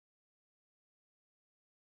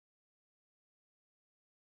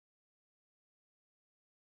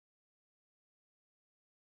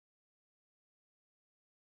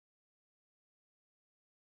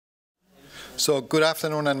So good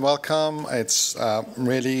afternoon and welcome. It's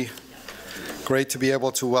really great to be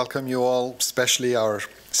able to welcome you all, especially our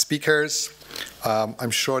speakers.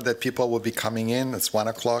 I'm sure that people will be coming in. It's 1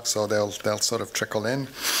 o'clock, so they'll sort of trickle in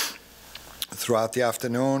throughout the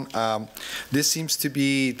afternoon. This seems to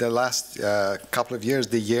be the last couple of years,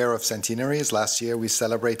 the year of centenaries. Last year we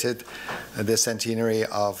celebrated the centenary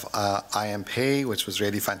of IMP, which was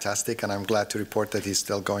really fantastic, and I'm glad to report that he's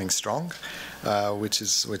still going strong, which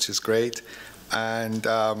is great. And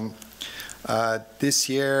this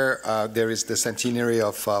year there is the centenary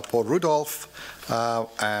of Paul Rudolph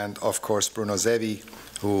and of course Bruno Zevi,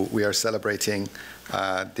 who we are celebrating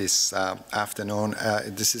this afternoon.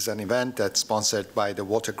 This is an event that's sponsored by the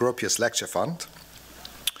Walter Gropius Lecture Fund,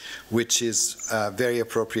 which is very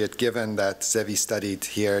appropriate given that Zevi studied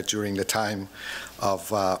here during the time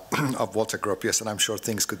of Walter Gropius, and I'm sure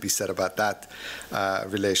things could be said about that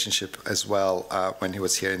relationship as well when he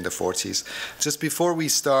was here in the 40s. Just before we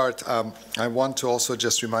start, I want to also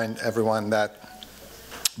just remind everyone that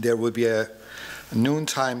there will be a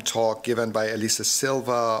noontime talk given by Elisa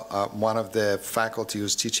Silva, one of the faculty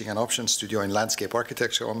who's teaching an option studio in landscape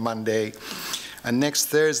architecture on Monday. And next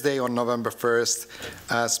Thursday on November 1st,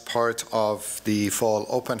 as part of the fall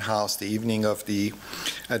open house, the evening of the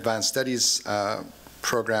advanced studies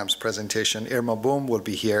program's presentation, Irma Boom will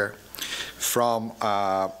be here from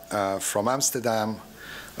Amsterdam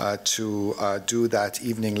to do that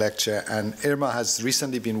evening lecture. And Irma has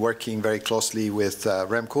recently been working very closely with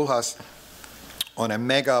Rem Koolhaas on a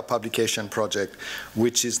mega publication project,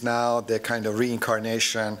 which is now the kind of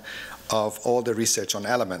reincarnation of all the research on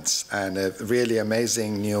elements. And a really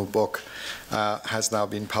amazing new book has now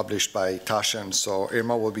been published by Taschen. So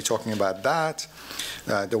Irma will be talking about that,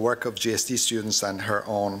 the work of GSD students and her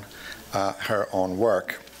own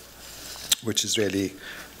work, which is really,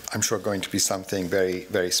 I'm sure, going to be something very,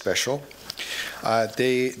 very special.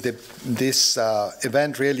 This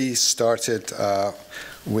event really started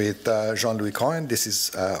with Jean-Louis Cohen. This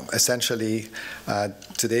is essentially,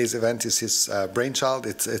 today's event is his brainchild.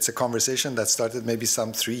 It's a conversation that started maybe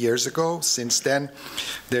some 3 years ago. Since then,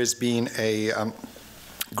 there's been a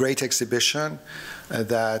great exhibition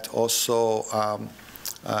that also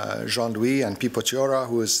Jean-Louis and Pippo Chiora,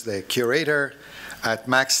 who is the curator at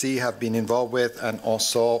MAXI, have been involved with, and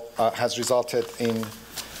also has resulted in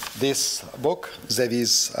this book,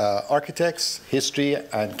 Zevi's Architects, History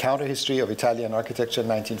and Counter-History of Italian Architecture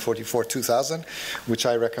 1944-2000, which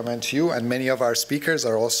I recommend to you. And many of our speakers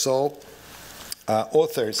are also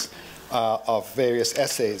authors of various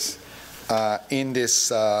essays in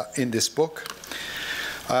this book.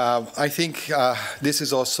 I think this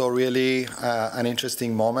is also really an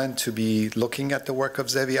interesting moment to be looking at the work of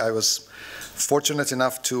Zevi. I was fortunate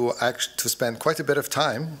enough to spend quite a bit of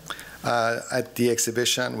time at the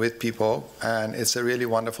exhibition with people, and it's a really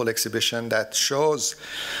wonderful exhibition that shows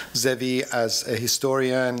Zevi as a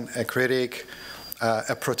historian, a critic,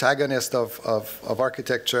 a protagonist of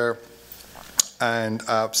architecture, and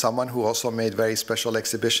someone who also made very special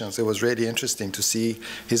exhibitions. It was really interesting to see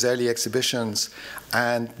his early exhibitions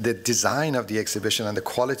and the design of the exhibition and the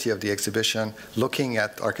quality of the exhibition, looking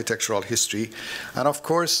at architectural history. And of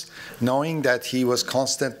course, knowing that he was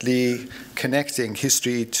constantly connecting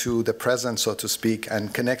history to the present, so to speak,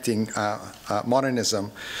 and connecting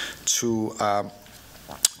modernism to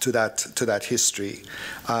that history.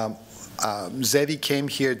 Zevi came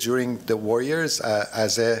here during the war years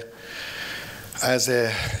as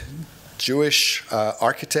a Jewish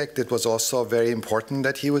architect. It was also very important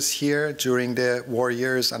that he was here during the war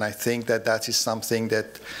years, and I think that that is something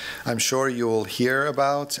that I'm sure you will hear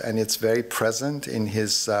about, and it's very present in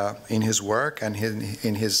his work and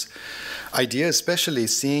in his ideas, especially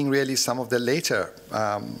seeing really some of the later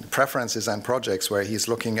preferences and projects where he's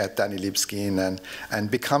looking at Danny Lipskin and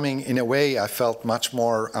becoming, in a way, I felt much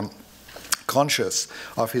more conscious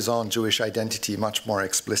of his own Jewish identity much more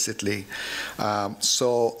explicitly.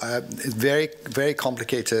 Very, very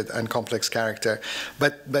complicated and complex character.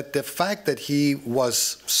 But the fact that he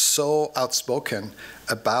was so outspoken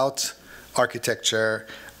about architecture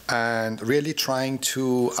and really trying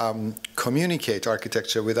to communicate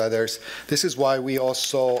architecture with others, this is why we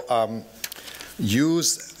also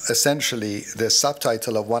use essentially the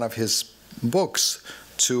subtitle of one of his books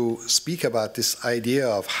to speak about this idea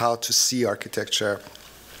of how to see architecture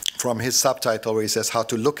from his subtitle where he says how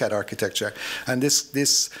to look at architecture. And this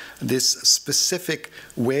specific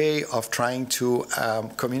way of trying to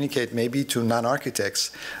communicate maybe to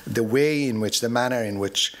non-architects the way in which, the manner in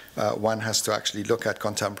which one has to actually look at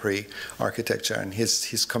contemporary architecture, and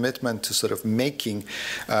his commitment to sort of making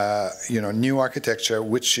new architecture,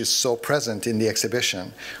 which is so present in the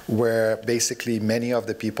exhibition, where basically many of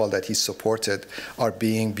the people that he supported are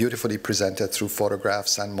being beautifully presented through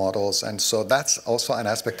photographs and models. And so that's also an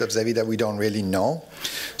aspect of Zevi that we don't really know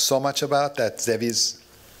so much about, that Zevi's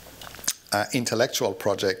intellectual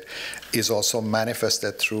project is also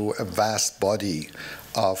manifested through a vast body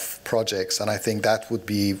of projects, and I think that would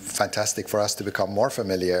be fantastic for us to become more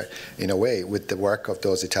familiar, in a way, with the work of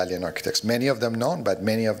those Italian architects. Many of them known, but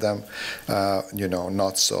many of them,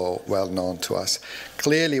 not so well known to us.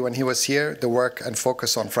 Clearly, when he was here, the work and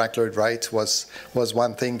focus on Frank Lloyd Wright was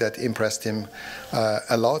one thing that impressed him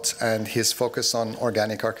a lot, and his focus on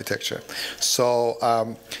organic architecture. So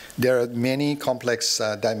there are many complex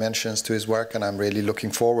dimensions to his work, and I'm really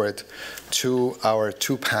looking forward to our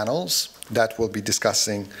two panels that will be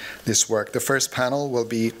discussing this work. The first panel will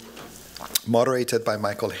be moderated by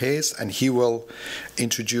Michael Hayes, and he will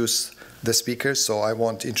introduce the speakers, so I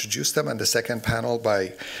won't introduce them. And the second panel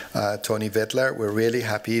by Tony Wedler. We're really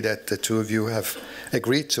happy that the two of you have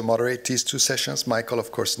agreed to moderate these two sessions. Michael,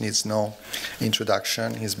 of course, needs no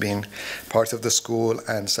introduction. He's been part of the school,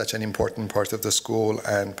 and such an important part of the school,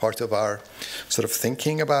 and part of our sort of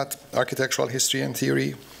thinking about architectural history and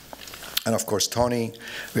theory. And of course, Tony,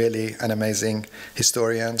 really an amazing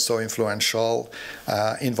historian, so influential,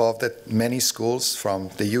 involved at many schools, from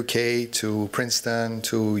the UK to Princeton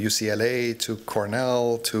to UCLA to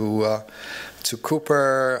Cornell to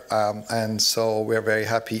Cooper, and so we're very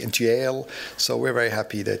happy, and to Yale. So we're very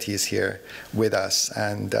happy that he's here with us,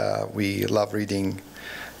 and we love reading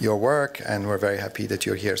your work, and we're very happy that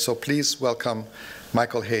you're here. So please welcome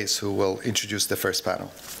Michael Hayes, who will introduce the first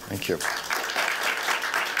panel. Thank you.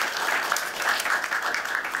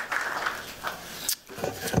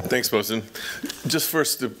 Thanks, Mohsen. Just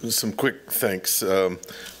first, some quick thanks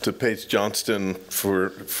to Paige Johnston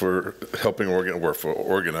for helping for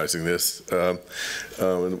organizing this, and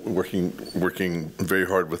working very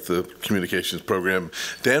hard with the communications program.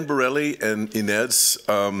 Dan Borelli and Inez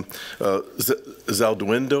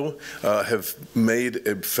Zalduendo have made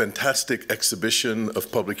a fantastic exhibition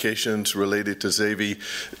of publications related to Zevi,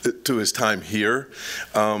 to his time here,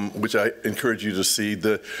 which I encourage you to see.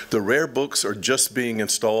 The rare books are just being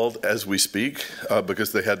installed as we speak,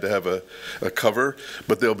 because they had to have a cover,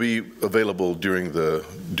 but they'll be available during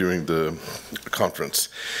the conference.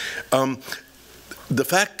 The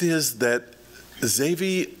fact is that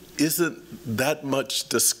Zevi isn't that much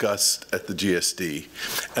discussed at the GSD,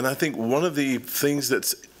 and I think one of the things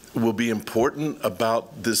will be important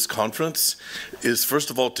about this conference is, first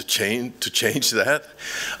of all, to change that,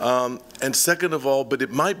 and second of all, but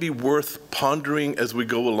it might be worth pondering as we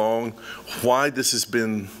go along why this has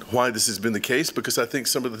been the case, because I think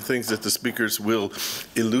some of the things that the speakers will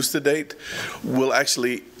elucidate will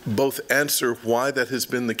actually both answer why that has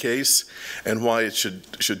been the case and why it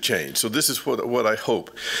should change. So this is what I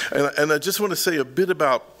hope, and I just want to say a bit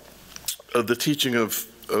about the teaching of.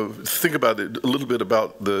 Think about it a little bit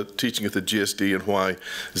about the teaching at the GSD and why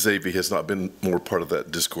Zevi has not been more part of that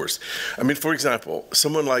discourse. I mean, for example,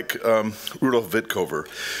 someone like Rudolf Wittkover,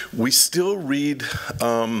 we still read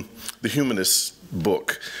the humanist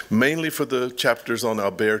book, mainly for the chapters on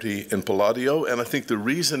Alberti and Palladio, and I think the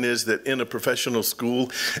reason is that in a professional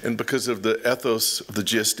school, and because of the ethos of the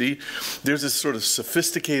GSD, there's this sort of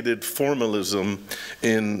sophisticated formalism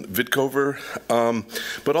in Wittkover,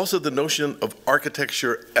 but also the notion of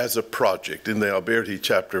architecture as a project in the Alberti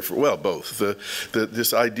chapter, both.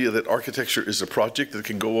 This idea that architecture is a project that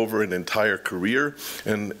can go over an entire career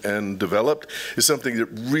and develop is something that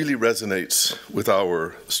really resonates with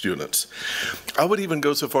our students. I would even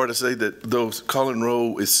go so far to say that though Colin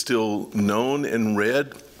Rowe is still known and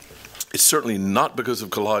read, it's certainly not because of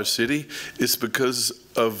Collage City. It's because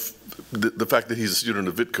of the fact that he's a student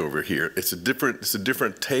of Wittkover here. It's a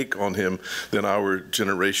different take on him than our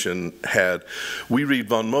generation had. We read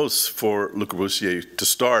von Moos for Le Corbusier to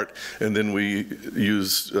start, and then we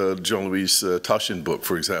use Jean-Louis Taschen's book,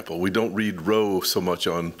 for example. We don't read Rowe so much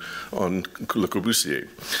on Le Corbusier.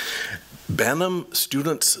 Banham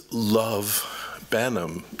students love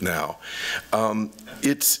Banham now.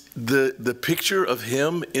 It's the picture of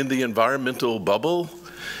him in the environmental bubble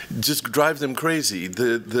just drive them crazy.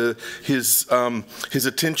 His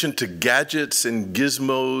attention to gadgets and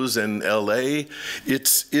gizmos and LA,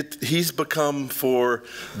 he's become for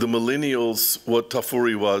the millennials what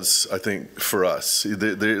Tafuri was, I think, for us.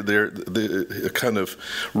 They're a kind of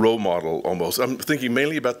role model almost. I'm thinking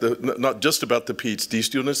mainly about not just about the PhD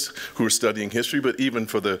students who are studying history, but even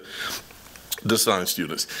for the science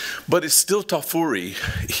students. But it's still Tafuri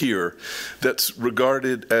here that's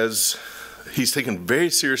regarded as, he's taken very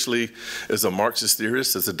seriously as a Marxist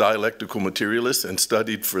theorist, as a dialectical materialist, and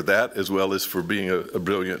studied for that as well as for being a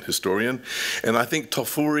brilliant historian. And I think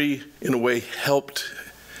Tafuri, in a way, helped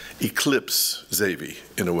eclipse Zevi,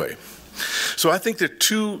 in a way. So I think there are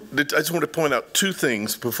two, I just want to point out two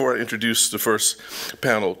things before I introduce the first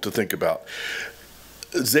panel to think about.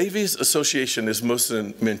 Zevi's association is most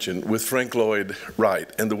mentioned with Frank Lloyd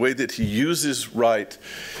Wright, and the way that he uses Wright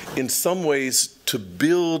in some ways to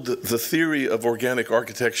build the theory of organic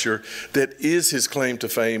architecture that is his claim to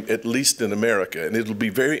fame, at least in America. And it'll be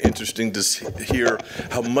very interesting to hear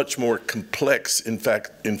how much more complex, in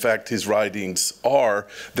fact, his writings are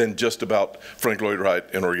than just about Frank Lloyd Wright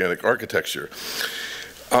and organic architecture.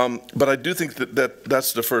 But I do think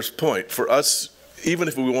that's the first point. For us, even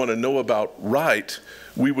if we want to know about Wright,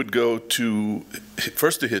 we would go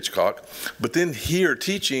first to Hitchcock, but then here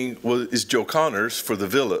teaching is Joe Connors for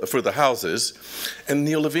the houses, and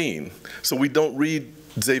Neil Levine. So we don't read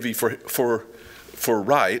Zevi for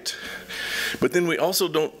Wright, but then we also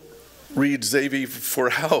don't read Zevi for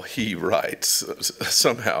how he writes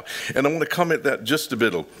somehow. And I want to comment that just a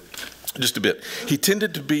bit. He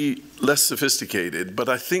tended to be less sophisticated, but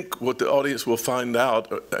I think what the audience will find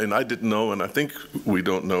out, and I didn't know, and I think we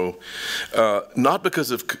don't know, not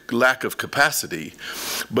because of lack of capacity,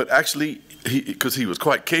 but actually because he was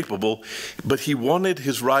quite capable, but he wanted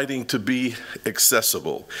his writing to be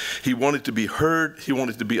accessible. He wanted to be heard, he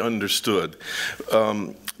wanted to be understood.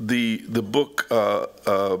 The book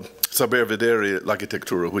Saber Vedere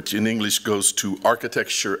l'Architettura, which in English goes to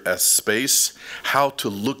Architecture as Space, How to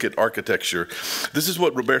Look at Architecture. This is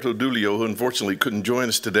what Roberto Dullio, who unfortunately couldn't join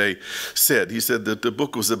us today, said. He said that the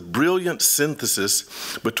book was a brilliant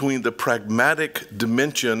synthesis between the pragmatic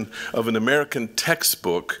dimension of an American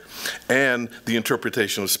textbook and the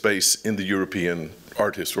interpretation of space in the European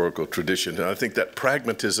art historical tradition. And I think that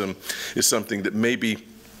pragmatism is something that maybe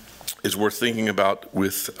is worth thinking about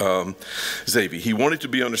with Zevi. He wanted to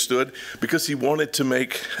be understood because he wanted to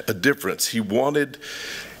make a difference. He wanted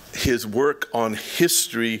his work on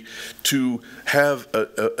history to have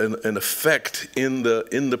an effect in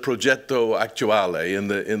the progetto actuale, in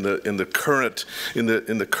the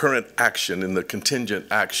current action, in the contingent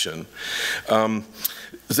action.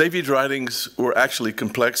 Zevi's writings were actually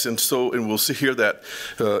complex, and we'll hear that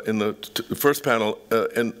in the first panel,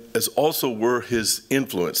 and as also were his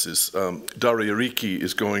influences. Daria Ricci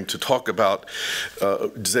is going to talk about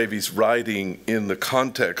Zevi's writing in the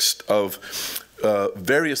context of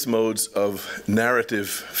various modes of narrative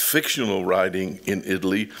fictional writing in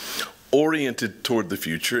Italy, oriented toward the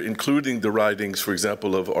future, including the writings, for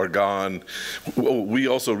example, of Argan. Well, we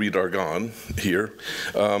also read Argan here.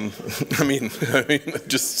 I mean,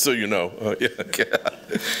 just so you know.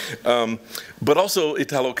 But also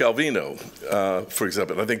Italo Calvino, for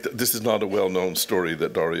example. I think that this is not a well-known story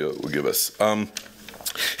that Daria will give us.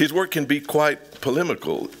 His work can be quite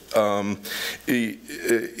polemical.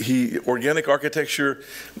 Organic architecture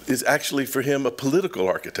is actually for him a political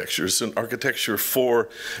architecture. It's an architecture for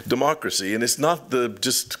democracy, and it's not the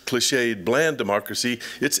just cliched bland democracy.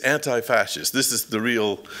 It's anti-fascist. This is the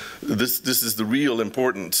real. This is the real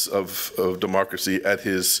importance of democracy at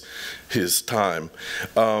his time.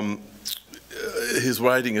 His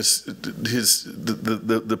writing is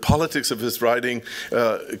the politics of his writing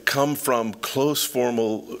come from close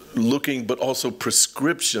formal looking, but also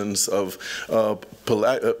prescriptions of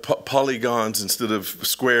polygons instead of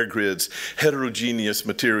square grids, heterogeneous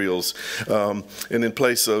materials, and in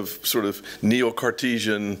place of sort of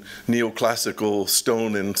neo-Cartesian, neoclassical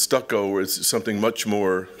stone and stucco, where it's something much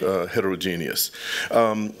more heterogeneous.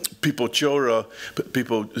 People Chora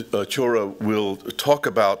will talk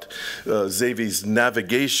about Zevi's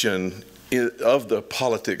navigation of the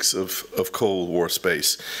politics of Cold War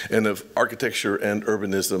space and of architecture and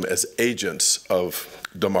urbanism as agents of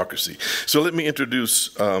democracy. So let me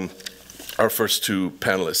introduce our first two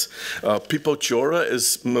panelists. Pipo Chora,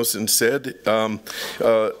 as Mohsen said,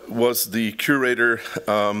 was the curator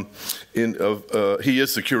he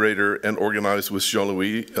is the curator and organized with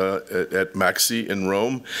Jean-Louis at Maxi in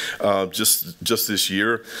Rome. Just this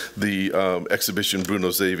year, the exhibition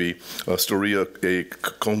Bruno Zevi, Storia e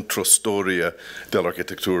Controstoria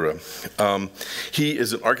dell'Architettura. He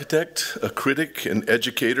is an architect, a critic, an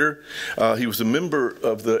educator. He was a member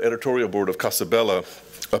of the editorial board of Casabella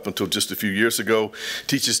up until just a few years ago,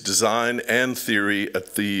 teaches design and theory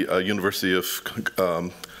at the University of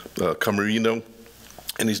Camerino,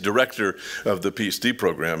 and he's director of the PhD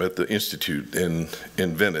program at the Institute in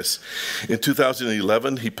Venice. In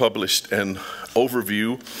 2011, he published an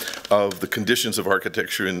overview of the conditions of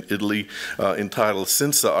architecture in Italy entitled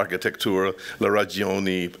Senza Architettura, la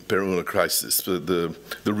ragione per una crisis, the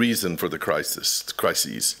reason for the crises.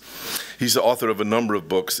 He's the author of a number of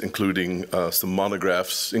books, including some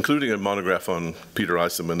monographs, including a monograph on Peter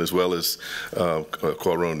Eisenman, as well as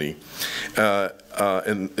Quaroni,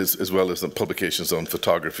 and as well as publications on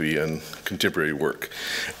photography and contemporary work.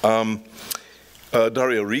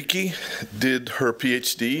 Daria Ricci did her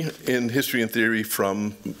PhD in history and theory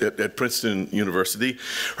at Princeton University.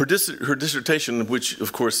 Her dissertation, which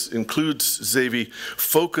of course includes Zevi,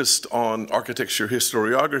 focused on architecture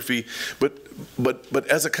historiography, but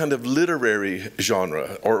as a kind of literary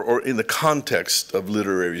genre, or in the context of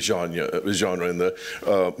literary genre in the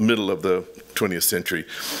middle of the 20th century.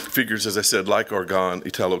 Figures, as I said, like Argan,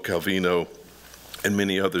 Italo Calvino, and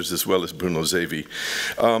many others, as well as Bruno Zevi.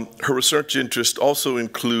 Her research interests also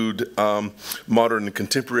include modern and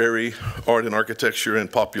contemporary art and architecture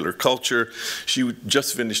and popular culture. She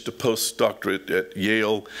just finished a postdoctorate at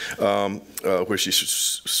Yale, where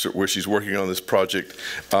she's working on this project,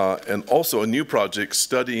 and also a new project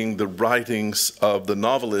studying the writings of the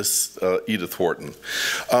novelist Edith Wharton.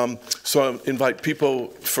 So I invite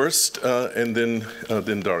Pipo first, and then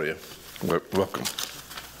Daria. Welcome.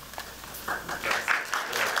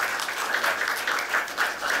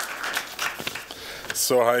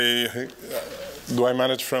 So do I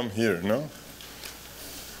manage from here? No. I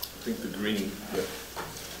think the green. Yeah.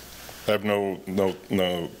 I have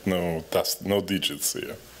no digits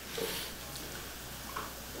here.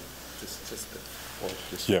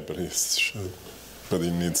 Yeah, but he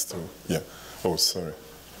needs to. Yeah. Oh, sorry.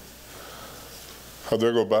 How do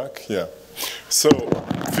I go back? Yeah. So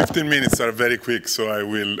 15 minutes are very quick, so I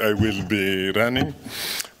will be running.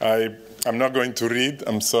 I'm not going to read,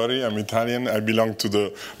 I'm sorry, I'm Italian. I belong to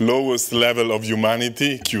the lowest level of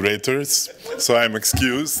humanity, curators, so I'm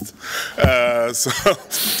excused.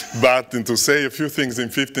 But to say a few things in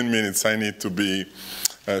 15 minutes, I need to be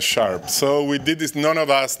sharp. So we did this, none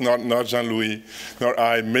of us, not Jean-Louis, nor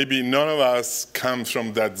I, maybe none of us come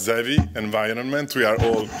from that Zevi environment. We are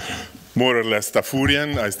all more or less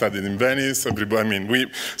Tafurian. I studied in Venice.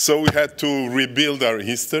 So we had to rebuild our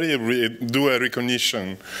history, do a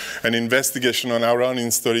recognition, an investigation on our own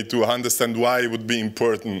history to understand why it would be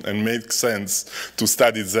important and make sense to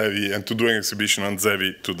study Zevi and to do an exhibition on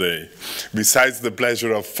Zevi today. Besides the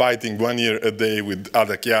pleasure of fighting 1 year a day with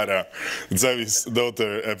Ada Chiara, Zevi's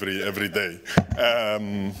daughter, every day.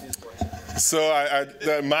 So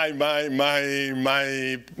my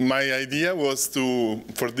idea was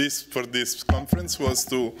for this conference was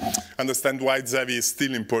to understand why Zevi is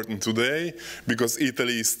still important today, because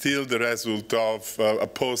Italy is still the result of a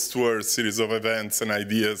post-war series of events and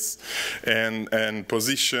ideas and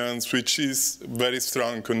positions, which is very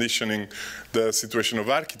strong conditioning the situation of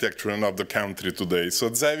architecture and of the country today. So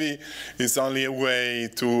Zevi is only a way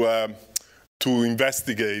to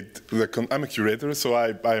investigate. I'm a curator, so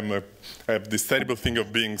I have this terrible thing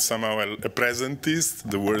of being somehow a presentist,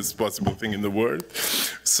 the worst possible thing in the world.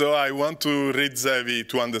 So I want to read Zevi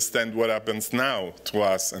to understand what happens now to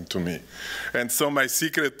us and to me. And so my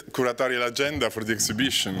secret curatorial agenda for the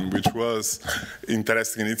exhibition, which was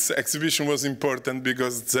interesting, its exhibition was important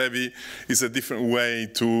because Zevi is a different way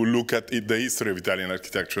to look at the history of Italian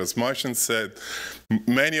architecture. As Mohsen said,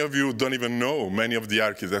 many of you don't even know many of the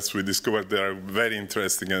architects we discovered. They are very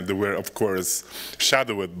interesting, and they were, of course,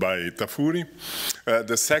 shadowed by Tafuri.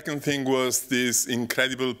 The second thing was this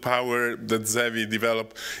incredible power that Zevi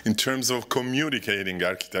developed in terms of communicating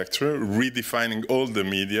architecture, redefining all the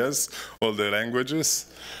medias, all the languages.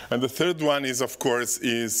 And the third one is, of course,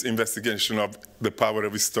 investigation of the power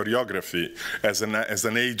of historiography as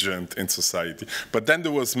an agent in society. But then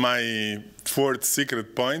there was my fourth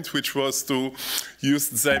secret point, which was to use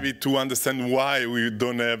Zevi to understand why we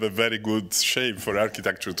don't have a very good shape for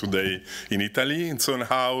architecture today in Italy, and so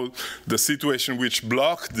how the situation which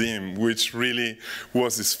blocked him, which really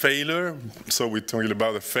was his failure, so we're talking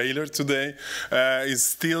about a failure today, is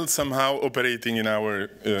still somehow operating in our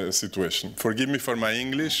situation. Forgive me for my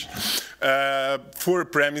English. 4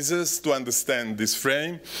 premises to understand this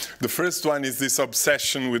frame. The first one is this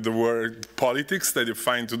obsession with the word politics that you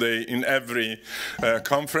find today in every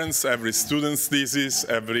conference, every student's thesis,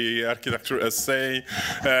 every architecture essay.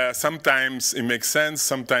 Sometimes it makes sense,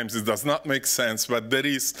 sometimes it does not make sense, but there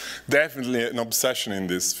is definitely an obsession in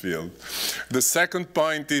this field. The second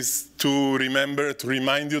point is to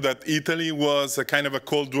remind you that Italy was a kind of a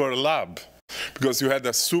Cold War lab, because you had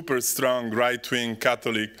a super strong right-wing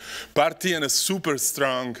Catholic party and a super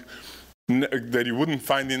strong, that you wouldn't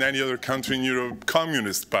find in any other country in Europe,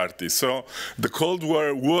 communist party. So the Cold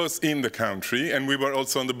War was in the country, and we were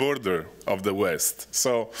also on the border of the West.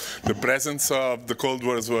 So the presence of the Cold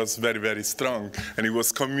War was very, very strong, and it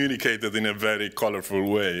was communicated in a very colorful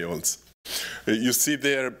way also. You see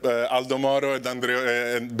there Aldo Moro and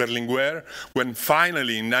Berlinguer, when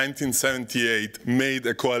finally in 1978 made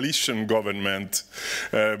a coalition government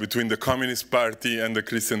between the Communist Party and the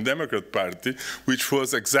Christian Democrat Party, which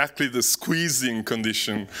was exactly the squeezing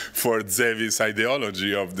condition for Zevi's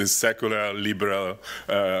ideology of the secular liberal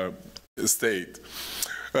state.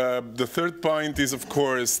 The third point is, of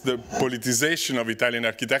course, the politicization of Italian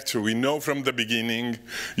architecture. We know from the beginning,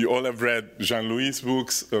 you all have read Jean-Louis'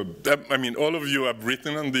 books. I mean, all of you have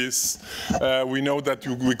written on this. We know that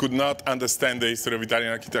we could not understand the history of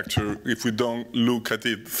Italian architecture if we don't look at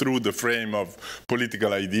it through the frame of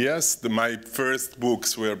political ideas. My first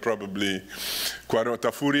books were probably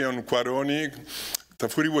Tafuri and Quaroni.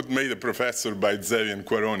 Tafuri was made a professor by Zevi and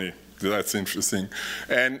Quaroni. That's interesting.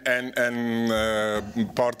 And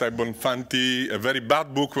Porta e Bonfanti, a very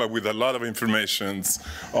bad book, but with a lot of information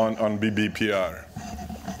on BBPR.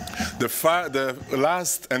 The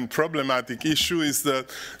last and problematic issue is that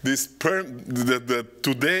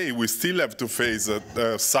today we still have to face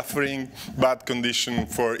a suffering, bad condition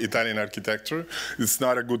for Italian architecture. It's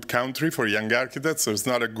not a good country for young architects, so it's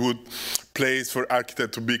not a good place for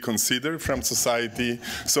architects to be considered from society.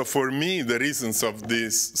 So for me, the reasons of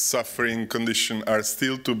this suffering condition are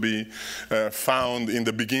still to be found in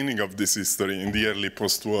the beginning of this history, in the early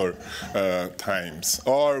post-war times.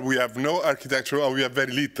 Or we have no architecture, or we have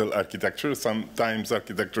very little architecture. Sometimes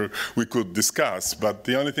architecture we could discuss, but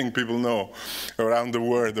the only thing people know around the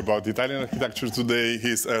world about Italian architecture today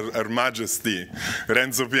is Her Majesty,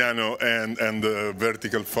 Renzo Piano, and the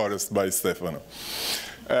Vertical Forest by Stefano.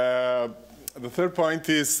 The third point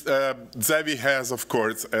is Zevi has, of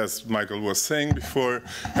course, as Michael was saying before,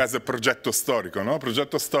 has a progetto storico. No?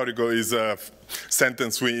 Progetto storico is a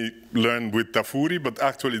sentence we learned with Tafuri, but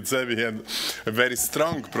actually Zevi had a very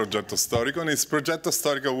strong progetto storico, and his progetto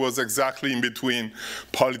storico was exactly in between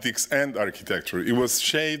politics and architecture. It was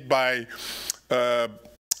shaped by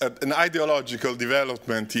an ideological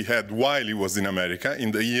development he had while he was in America.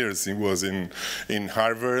 In the years he was in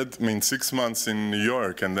Harvard, I mean 6 months in New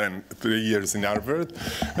York and then 3 years in Harvard,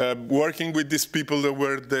 working with these people that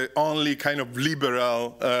were the only kind of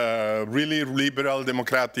liberal, really liberal,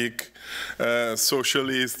 democratic,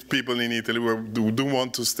 socialist people in Italy who do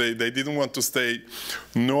want to stay. They didn't want to stay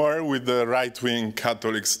nor with the right-wing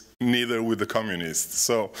Catholics, neither with the communists.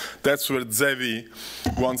 So that's where Zevi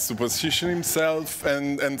wants to position himself,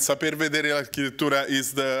 and Saper Vedere l'Architettura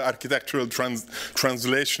is the architectural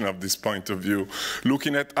translation of this point of view,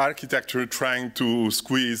 looking at architecture trying to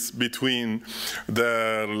squeeze between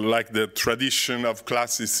the tradition of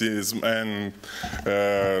classicism and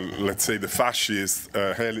let's say the fascist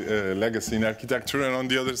legacy in architecture, and on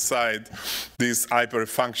the other side this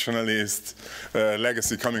hyper-functionalist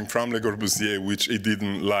legacy coming from Le Corbusier, which he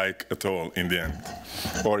didn't like at all in the end,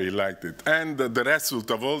 or he liked it. And the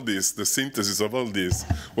result of all this, the synthesis of all this,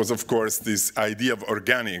 was of course this idea of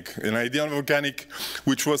organic, an idea of organic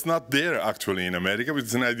which was not there actually in America, but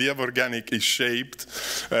it's an idea of organic is shaped,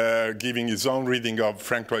 giving his own reading of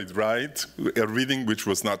Frank Lloyd Wright, a reading which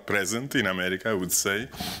was not present in America, I would say,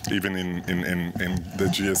 even in the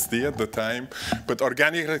GSD at the time. But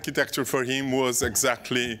organic architecture for him was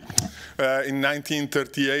exactly, in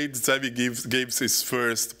 1938, Zevi gives his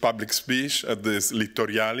first public speech at this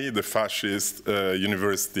Littoriali, the fascist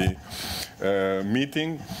university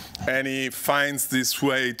meeting, and he finds this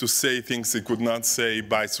way to say things he could not say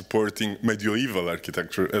by supporting medieval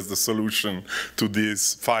architecture as the solution to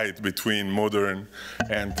this fight between modern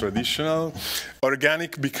and traditional.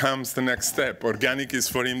 Organic becomes the next step. Organic is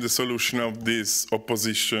for him the solution of this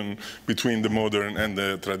opposition between the modern and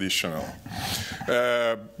the traditional.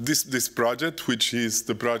 This project, which is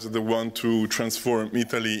the project that wants to transform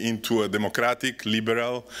Italy into a democratic,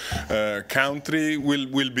 liberal country,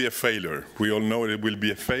 will be a failure. We all know it will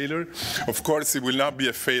be a failure. Of course, it will not be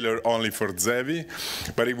a failure only for Zevi,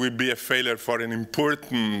 but it will be a failure for an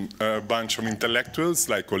important bunch of intellectuals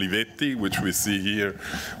like Olivetti, which we see here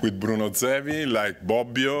with Bruno Zevi, like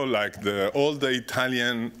Bobbio, like all the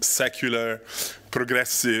Italian secular,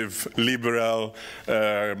 progressive, liberal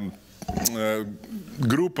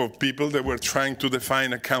group of people that were trying to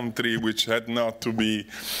define a country which had not to be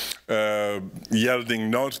yielding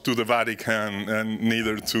not to the Vatican and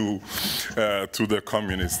neither to the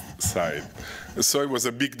communist side. So it was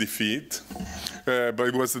a big defeat, but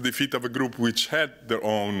it was the defeat of a group which had their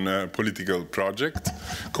own political project.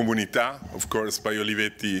 Comunità, of course, by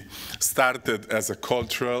Olivetti, started as a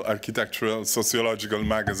cultural, architectural, sociological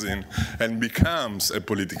magazine and becomes a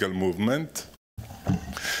political movement.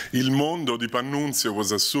 Il Mondo di Pannunzio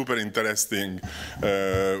was a super interesting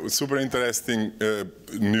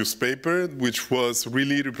newspaper, which was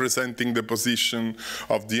really representing the position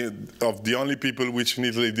of the only people which in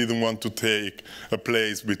Italy didn't want to take a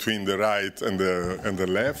place between the right and the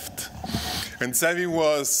left. And Zevi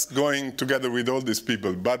was going together with all these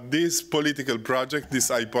people, but this political project, this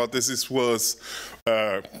hypothesis was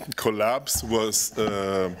collapsed, was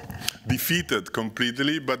defeated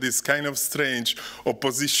completely, but this kind of strange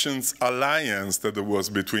oppositions alliance that there was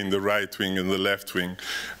between the right wing and the left wing.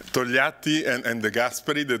 Togliatti and De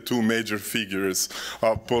Gasperi, the two major figures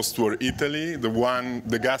of post-war Italy, the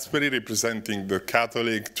Gasperi representing the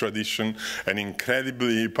Catholic tradition, an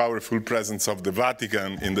incredibly powerful presence of the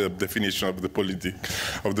Vatican in the definition of the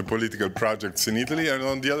political projects in Italy, and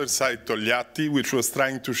on the other side Togliatti, which was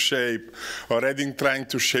trying to shape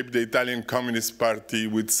the Italian Communist Party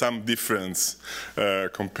with some difference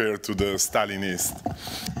compared to the Stalinist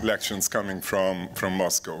elections coming from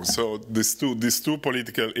Moscow. So these two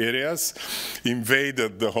political areas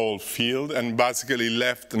invaded the whole field and basically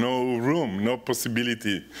left no room, no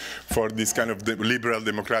possibility for this kind of liberal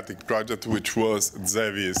democratic project, which was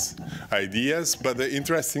Zevi's ideas. But the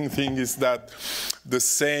interesting thing is that the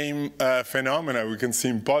same phenomena we can see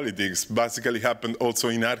in politics basically happened also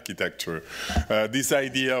in architecture. This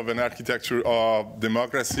idea of an architecture of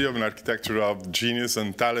democracy, of an architecture of genius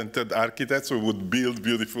and talented architects who would build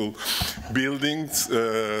beautiful buildings,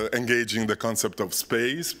 engaging the concept of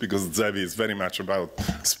space, because Zevi is very much about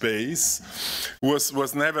space,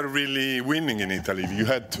 was never really winning in Italy. You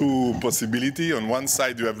had two possibilities. On one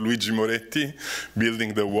side, you have Luigi Moretti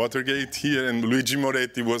building the Watergate here, and Luigi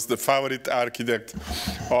Moretti was the favorite architect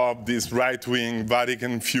of these right-wing,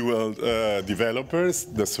 Vatican-fueled developers,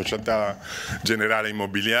 the Società Generale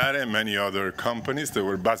Immobiliare, and many other companies that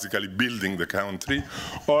were basically building the country.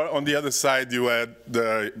 Or on the other side, you had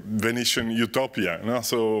the Venetian utopia, no?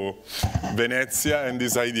 So Venezia and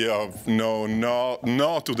this idea of no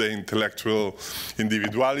to the intellectual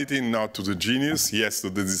individuality, no to the genius, yes to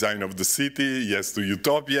the design of the city, yes to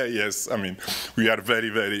utopia, yes, I mean, we're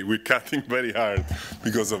cutting very hard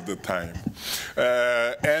because of the time.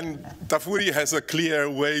 And Tafuri has a clear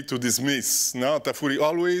way to dismiss, no? Tafuri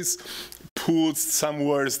always puts some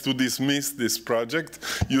words to dismiss this project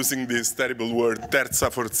using this terrible word terza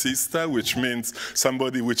forzista, which means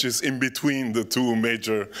somebody which is in between the two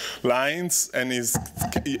major lines, and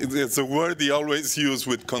it's a word he always uses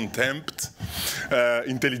with contempt.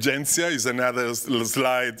 Intelligentsia is another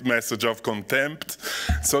slight message of contempt.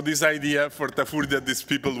 So this idea for Tafuri that these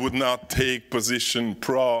people would not take position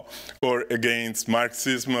pro or against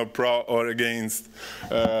Marxism, or pro or against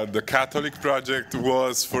the Catholic project,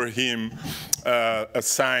 was for him a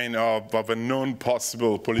sign of a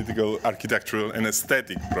non-possible political, architectural, and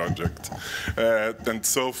aesthetic project. And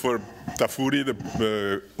so for Tafuri,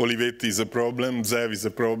 Olivetti is a problem, Zevi is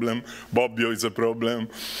a problem, Bobbio is a problem,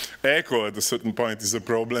 Eco at a certain point is a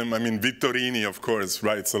problem. I mean, Vittorini, of course,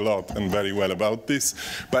 writes a lot and very well about this.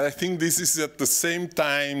 But I think this is at the same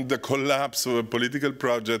time the collapse of a political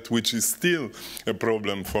project, which is still a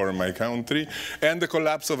problem for my country, and the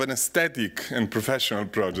collapse of an aesthetic and professional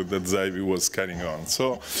project that Zevi was carrying on.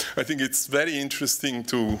 So I think it's very interesting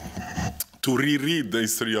to to reread the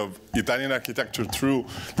history of Italian architecture through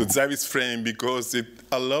the Zevi's frame, because it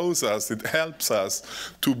allows us, it helps us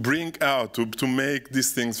to bring out, to make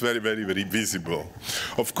these things very, very, very visible.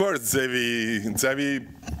 Of course, Zevi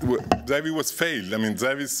was failed. I mean,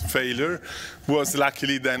 Zevi's failure was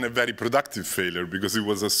luckily then a very productive failure, because he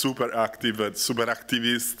was a super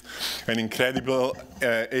activist, an incredible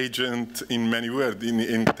agent in many words.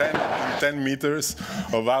 In 10 meters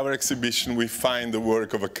of our exhibition, we find the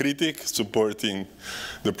work of a critic supporting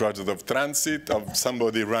the project of transit, of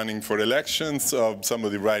somebody running for elections, of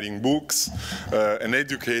somebody writing books, an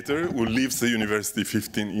educator who leaves the university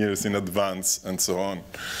 15 years in advance, and so on.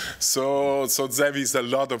 So Zevi is a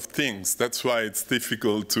lot of things. That's why it's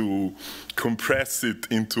difficult to compress it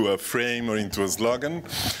into a frame or into a slogan.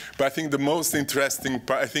 But I think the most interesting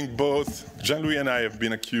part, I think both Jean-Louis and I have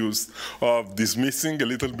been accused of dismissing a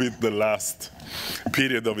little bit the last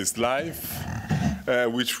period of his life,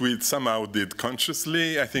 which we somehow did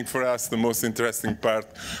consciously. I think for us the most interesting part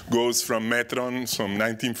goes from Metron, from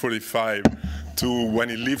 1945 to when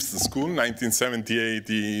he leaves the school,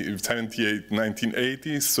 1978,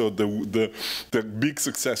 1980. So the big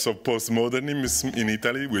success of postmodernism in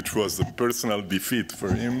Italy, which was a personal defeat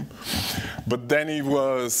for him. But then he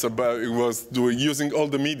was using all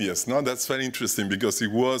the medias. No, that's very interesting, because he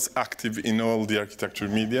was active in all the architecture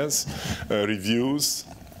medias, reviews,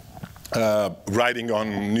 writing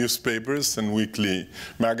on newspapers and weekly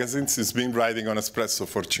magazines. He's been writing on Espresso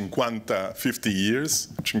for 50 years,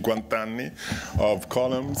 50 anni of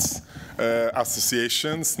columns,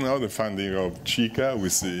 associations, now the founding of Chica, we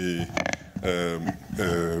see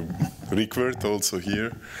Rickwert also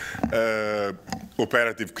here.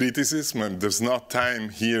 Operative criticism, and there's not time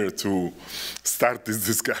here to start this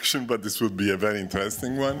discussion, but this would be a very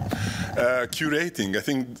interesting one. Curating, I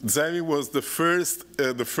think Zevi was the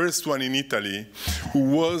first one in Italy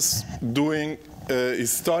who was doing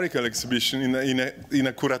historical exhibition in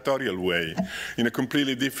a curatorial way, in a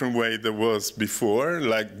completely different way than was before,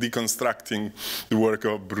 like deconstructing the work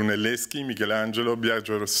of Brunelleschi, Michelangelo,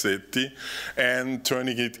 Biagio Rossetti, and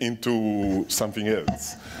turning it into something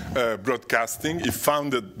else. Broadcasting, he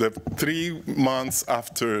found that 3 months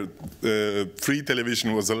after free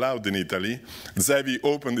television was allowed in Italy, Zevi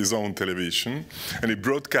opened his own television, and he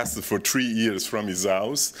broadcasted for 3 years from his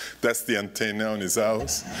house. That's the antenna on his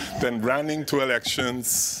house. Then running to elections,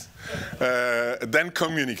 then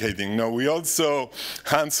communicating. Now, we also,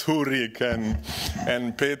 Hans Hurrik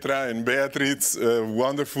and Petra and Beatrice,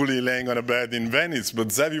 wonderfully laying on a bed in Venice,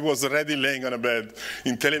 but Zevi was already laying on a bed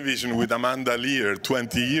in television with Amanda Lear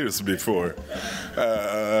 20 years before.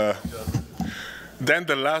 Then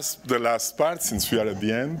the last part, since we are at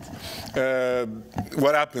the end,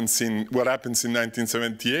 what happens in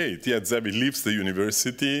 1978? Yeah, Zevi leaves the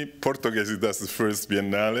university. Portoghese does the first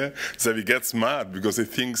Biennale. Zevi gets mad because he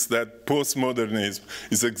thinks that postmodernism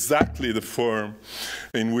is exactly the form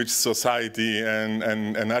in which society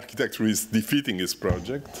and architecture is defeating his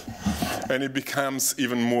project, and it becomes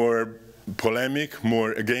even more polemic,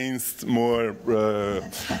 more against, more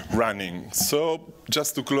running. So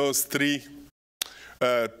just to close, three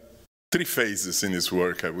phases in his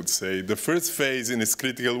work, I would say. The first phase in his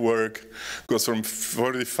critical work goes from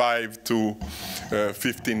 45 to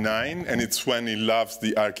 59, and it's when he loves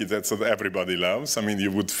the architects that everybody loves. I mean, you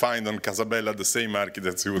would find on Casabella the same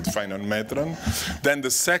architects you would find on Metron. Then the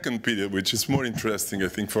second period, which is more interesting, I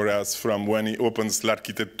think, for us, from when he opens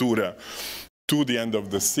L'Architettura to the end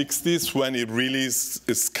of the 60s, when he really is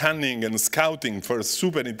scanning and scouting for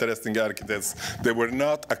super interesting architects that were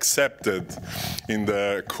not accepted in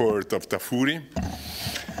the court of Tafuri.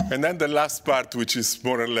 And then the last part, which is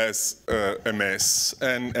more or less a mess,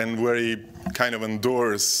 and where he kind of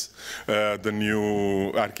endorses the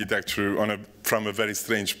new architecture from a very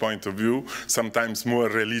strange point of view, sometimes more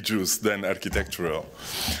religious than architectural.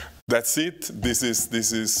 That's it. This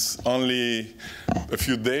is only a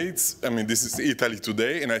few dates. I mean, this is Italy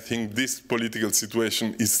today, and I think this political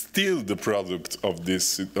situation is still the product of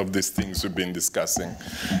these things we've been discussing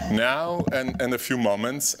now, and a few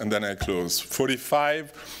moments, and then I close.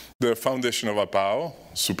 45, the foundation of APAO,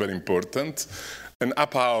 super important. And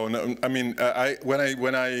APAO, I mean,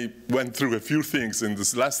 when I went through a few things in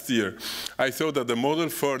this last year, I thought that the model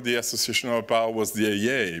for the association of APAO was the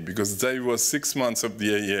AA, because there was 6 months of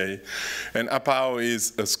the AA, and APAO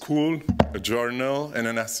is a school, a journal, and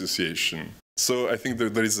an association. So I think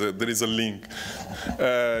that there is a link.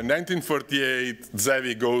 1948,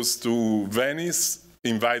 Zevi goes to Venice,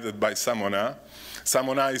 invited by Samona.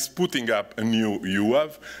 Samona is putting up a new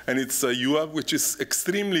UAV, and it's a UAV which is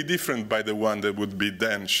extremely different by the one that would be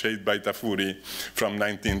then shaped by Tafuri from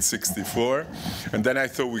 1964. And then I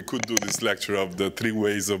thought we could do this lecture of the 3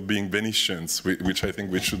 ways of being Venetians, which I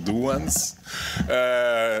think we should do once.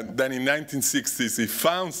 Then in 1960s, he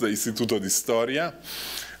founds the Istituto di Storia,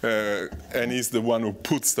 and he's the one who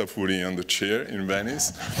puts Tafuri on the chair in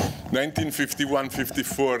Venice.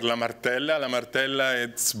 1951-54, La Martella. La Martella,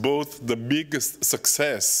 it's both the biggest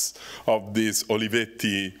success of this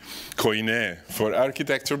Olivetti Koine for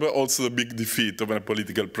architecture, but also the big defeat of a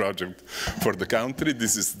political project for the country.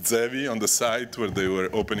 This is Zevi on the site where they were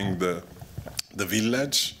opening the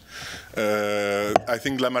village. I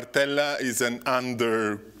think La Martella is an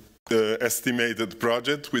estimated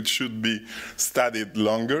project which should be studied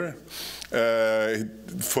longer.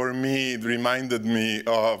 For me, it reminded me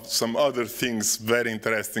of some other things very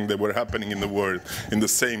interesting that were happening in the world in the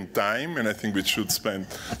same time, and I think we should spend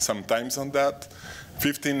some time on that.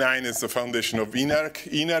 59 is the foundation of INARC.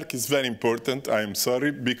 INARC is very important, I'm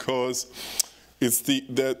sorry, because it's the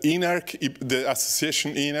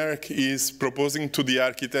association INARC is proposing to the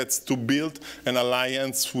architects to build an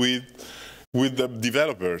alliance with the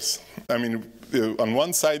developers. I mean, on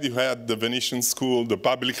one side you had the Venetian school, the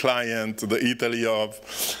public client, the Italy of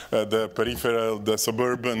the peripheral, the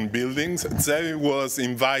suburban buildings. Zevi was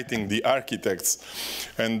inviting the architects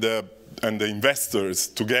and the investors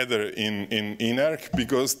together in INARC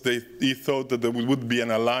because he thought that there would be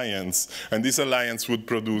an alliance, and this alliance would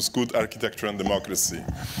produce good architecture and democracy.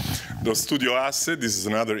 The Studio Asse, this is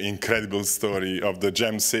another incredible story of the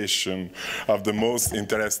jam session of the most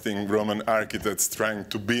interesting Roman architects trying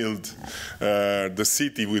to build the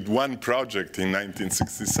city with one project in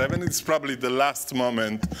 1967. It's probably the last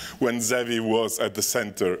moment when Zevi was at the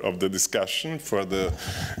center of the discussion for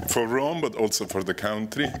Rome, but also for the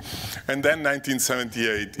country. And then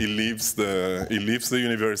 1978, he leaves the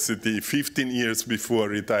university 15 years before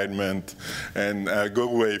retirement and go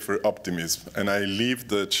away for optimism. And I leave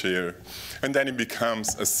the chair. And then he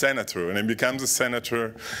becomes a senator. And he becomes a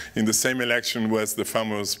senator in the same election with the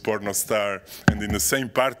famous porno star and in the same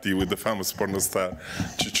party with the famous porno star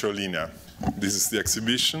Cicciolina. This is the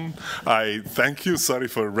exhibition. I thank you. Sorry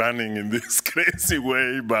for running in this crazy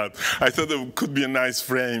way, but I thought it could be a nice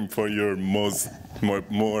frame for your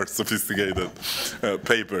more sophisticated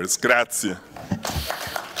papers. Grazie.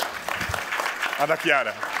 Ada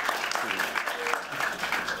Chiara.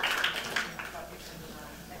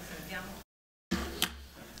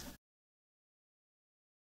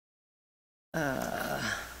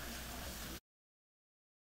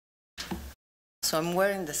 So I'm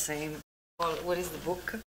wearing the same. What is the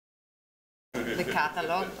book? The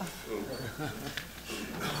catalog.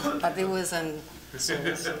 But it wasn't.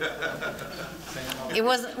 It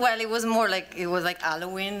was more like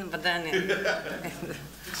Halloween, but then.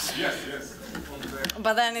 Yes.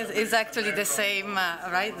 But then it's actually the same,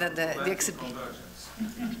 right? The exhibit.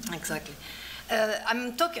 Exactly.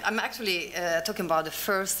 I'm actually talking about the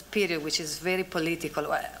first period, which is very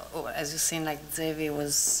political. As you've seen, like Zevi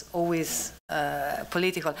was always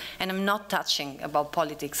political, and I'm not touching about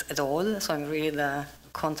politics at all. So I'm really the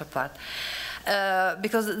counterpart.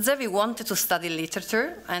 Because Zevi wanted to study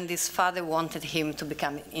literature, and his father wanted him to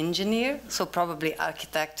become an engineer. So probably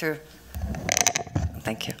architecture.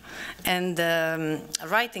 Thank you. And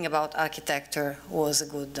writing about architecture was a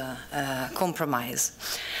good compromise.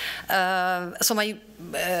 So my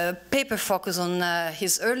paper focused on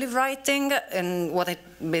his early writing, and what I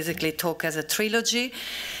basically took as a trilogy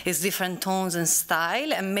is different tones and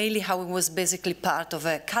style, and mainly how it was basically part of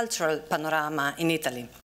a cultural panorama in Italy.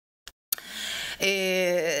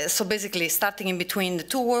 So basically, starting in between the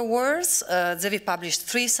 2 world wars, Zevi published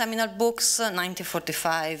 3 seminal books.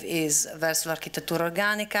 1945 is Verso l'architettura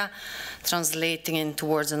organica, translating into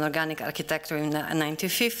words and organic architecture in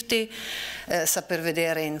 1950. Saper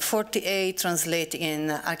vedere in 48, translating in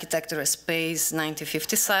Architecture as Space,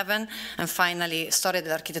 1957. And finally, Storia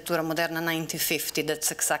dell'architettura moderna, 1950. That's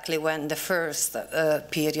exactly when the first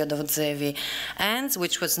period of Zevi ends,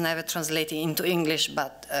 which was never translated into English,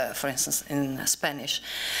 but for instance, in Spanish.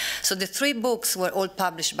 So the 3 books were all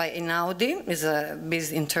published by Einaudi,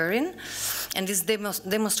 based in Turin, and this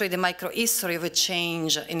demonstrates the micro-history of a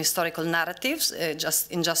change in historical narratives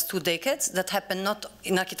in just 2 decades that happened not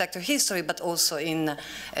in architecture history, but also in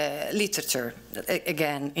literature,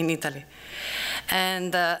 again, in Italy.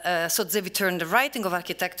 And so Zevi turned the writing of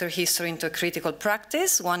architecture history into a critical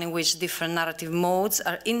practice, one in which different narrative modes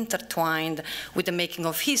are intertwined with the making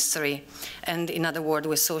of history, and in other words,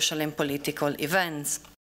 with social and political events.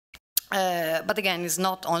 But again, it's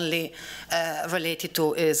not only related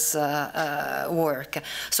to his work.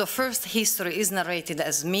 So first, history is narrated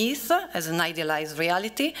as myth, as an idealized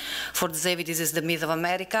reality. For Zevi, this is the myth of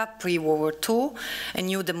America, pre-World War II, a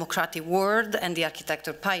new democratic world, and the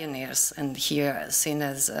architecture pioneers, and here seen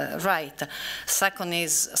as right. Second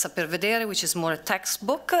is Saper Vedere, which is more a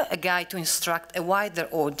textbook, a guide to instruct a wider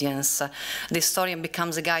audience. The historian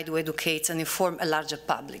becomes a guide who educates and informs a larger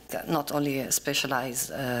public, not only a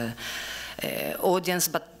specialized audience,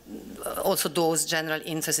 but also those generally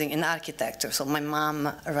interested in architecture. So my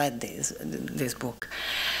mom read this book.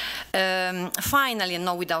 Finally, and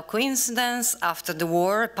not without coincidence, after the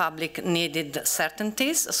war, public needed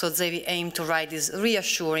certainties, so Zevi aimed to write this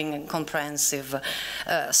reassuring and comprehensive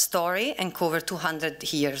story and cover 200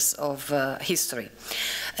 years of history.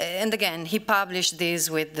 And again, he published this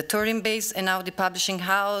with the Turin-based Einaudi publishing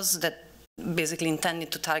house that basically intended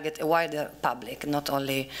to target a wider public, not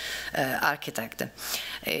only architect.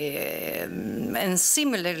 And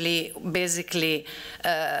similarly, basically,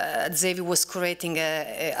 Zevi was creating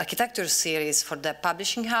an architecture series for the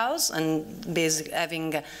publishing house and basically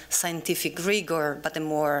having scientific rigor, but a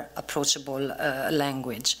more approachable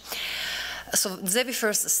language. So Zevi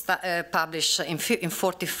first published in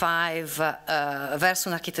 1945 Verso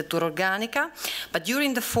un'architettura organica, but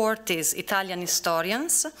during the 40s, Italian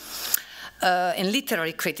historians and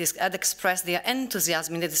literary critics had expressed their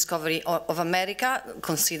enthusiasm in the discovery of America,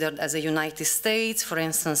 considered as a United States. For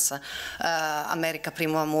instance, America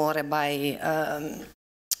Primo Amore by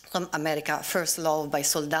America First Love by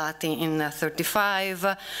Soldati in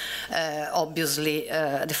 1935, obviously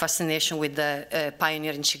the fascination with the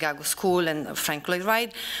pioneer in Chicago school and Frank Lloyd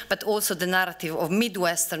Wright, but also the narrative of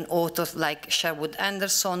Midwestern authors like Sherwood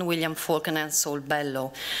Anderson, William Faulkner, and Saul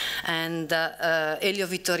Bellow. And Elio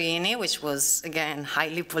Vittorini, which was, again,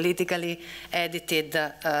 highly politically edited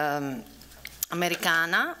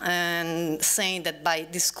Americana, and saying that by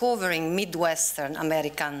discovering Midwestern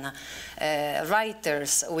American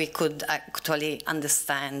writers, we could actually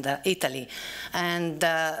understand Italy. And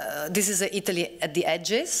this is Italy at the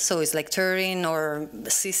edges, so it's like Turin or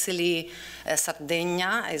Sicily,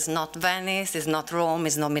 Sardinia. It's not Venice, it's not Rome,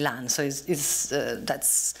 it's not Milan. So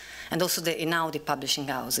that's, and also the Einaudi publishing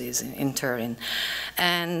house is in Turin.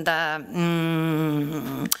 And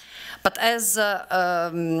but as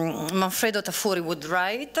Manfredo Tafuri would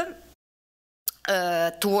write,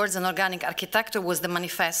 towards an organic architecture was the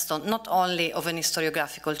manifesto not only of an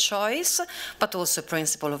historiographical choice, but also a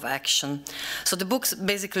principle of action. So the book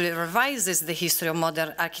basically revises the history of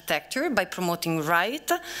modern architecture by promoting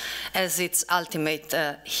Wright as its ultimate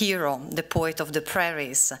hero, the poet of the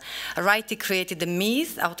prairies. Wright created the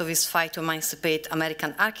myth out of his fight to emancipate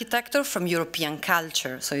American architecture from European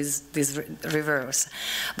culture, so it's this reverse.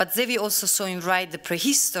 But Zevi also saw in Wright the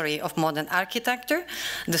prehistory of modern architecture,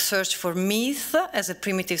 the search for myth as a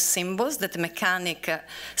primitive symbols that the mechanic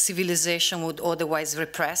civilization would otherwise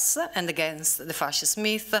repress, and against the fascist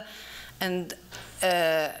myth. And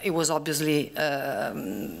it was obviously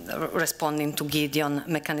responding to Gideon,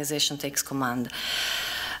 mechanization takes command.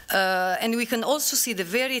 And we can also see the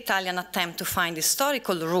very Italian attempt to find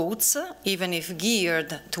historical roots, even if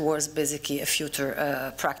geared towards basically a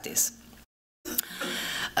future practice.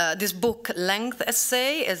 This book-length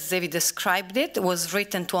essay, as Zevi described it, was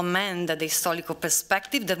written to amend the historical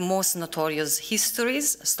perspective, the most notorious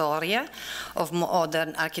histories, storia, of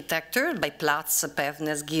modern architecture by Platz,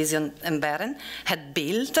 Pevnes, Gision, and Beren had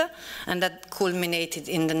built, and that culminated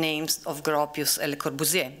in the names of Gropius and Le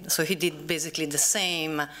Corbusier. So he did basically the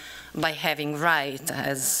same by having Wright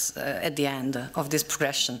as at the end of this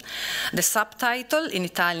progression. The subtitle in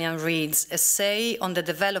Italian reads Essay on the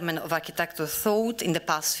Development of Architectural Thought in the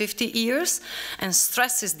Past 50 Years, and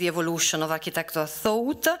stresses the evolution of architectural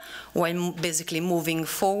thought while basically moving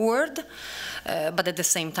forward, but at the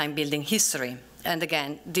same time building history. And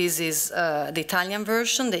again, this is the Italian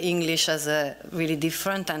version. The English has a really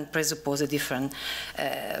different and presuppose a different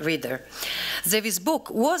reader. Zevi's book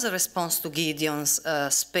was a response to Gideon's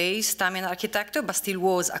space, time and architecture, but still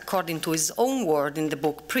was, according to his own word in the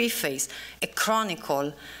book preface, a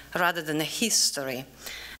chronicle rather than a history.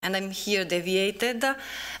 And I'm here deviated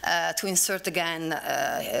to insert again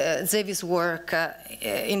Zevi's work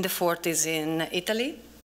in the 40s in Italy.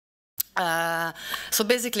 So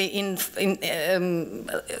basically,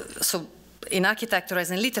 in architecture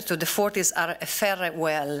as in literature, the 40s are a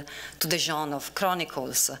farewell to the genre of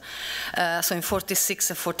chronicles. So in 46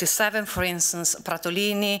 and 47, for instance,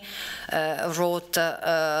 Pratolini wrote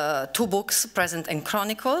 2 books, Present and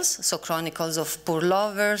Chronicles, so Chronicles of Poor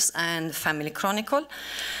Lovers and Family Chronicle.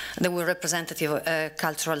 They were representative of a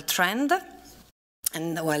cultural trend.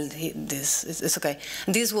 And well, it's okay.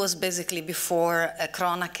 This was basically before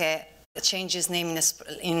Chronicle changed his name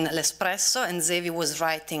in L'Espresso, and Zevi was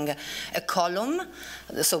writing a column,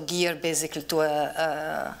 so geared basically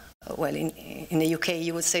to well, in the UK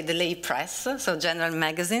you would say the lay press, so general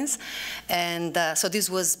magazines, and so this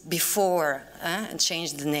was before and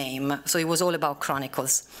changed the name, so it was all about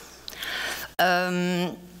chronicles.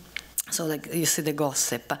 So like you see the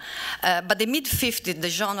gossip. But the mid-50s, the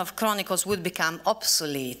genre of chronicles would become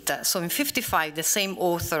obsolete. So in 55, the same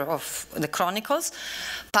author of the chronicles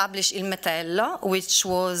published Il Metello, which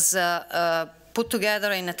was put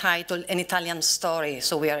together in a title, An Italian Story.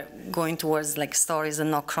 So we are going towards like stories and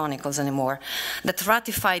not chronicles anymore. That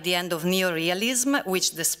ratified the end of neorealism,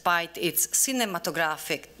 which despite its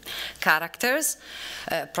cinematographic characters,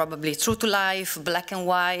 probably true to life, black and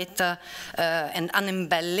white, and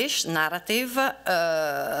unembellished narrative,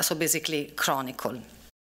 so basically chronicle.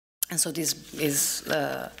 And so this is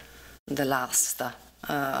the last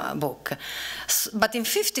book. But in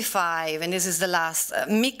 55, and this is the last,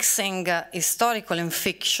 mixing historical and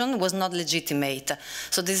fiction was not legitimate.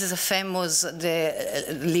 So this is a famous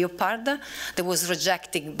Leopard that was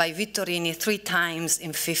rejected by Vittorini 3 times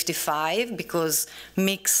in 55 because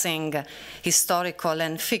mixing historical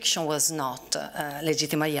and fiction was not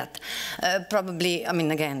legitimate yet. Probably, I mean,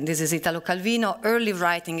 again, this is Italo Calvino. Early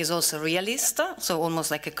writing is also realist, so almost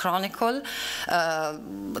like a chronicle.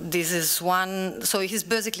 This is one, so his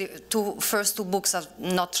basically first two books are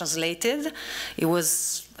not translated.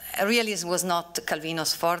 Realism was not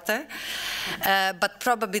Calvino's forte, but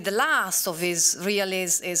probably the last of his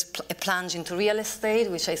realism is a plunge into real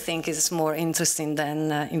estate, which I think is more interesting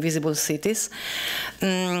than Invisible Cities.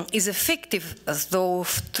 Is a fictive, though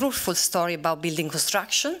truthful story about building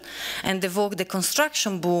construction, and evoked the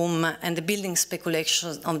construction boom and the building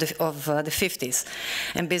speculation of the 50s,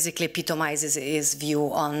 and basically epitomizes his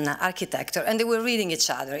view on architecture. And they were reading each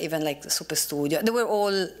other, even like the Super Studio. They were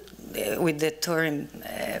all with the Turin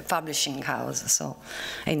publishing house, so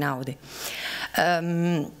Einaudi.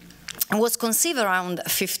 Was conceived around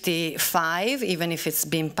 55, even if it's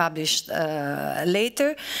been published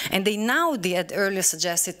later, and Einaudi had earlier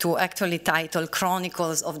suggested to actually title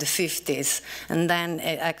Chronicles of the 50s, and then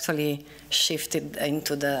it actually shifted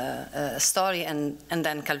into the story, and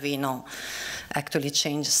then Calvino actually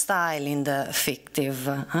changed style in the fictive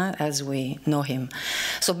as we know him.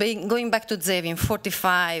 So going back to Zevi, in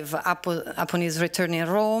 45, upon his return in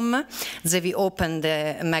Rome, Zevi opened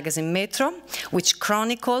the magazine Metro, which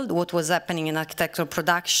chronicled what was happening in architectural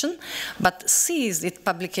production, but ceased its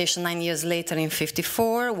publication 9 years later in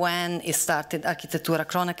 54, when he started Architettura,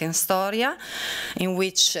 Cronaca and Storia, in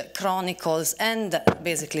which chronicles and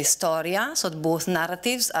basically storia, so both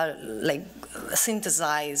narratives are like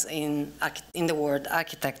synthesized in the word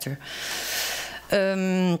architecture.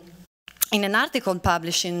 In an article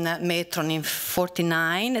published in Metron in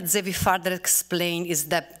 49, Zevi further explained his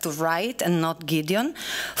depth to write and not Gideon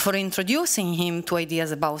for introducing him to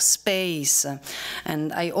ideas about space.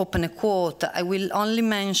 And I open a quote, I will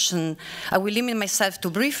limit myself to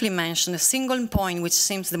briefly mention a single point which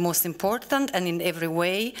seems the most important and in every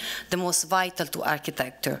way the most vital to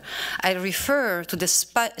architecture. I refer to the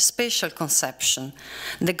spatial conception.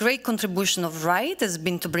 The great contribution of Wright has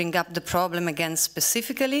been to bring up the problem again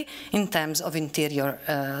specifically in terms of interior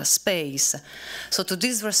space. So to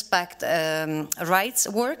this respect, Wright's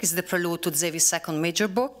work is the prelude to Zevi's second major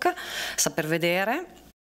book, Saper Vedere,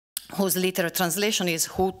 whose literal translation is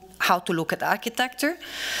How to Look at Architecture,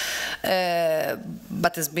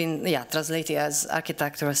 but has been translated as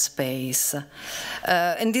Architectural Space.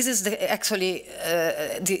 And this is actually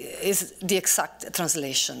the exact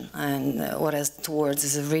translation, and whereas Towards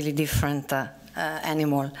is a really different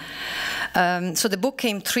animal. So the book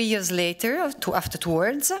came 3 years later, after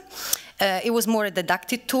Towards. It was more a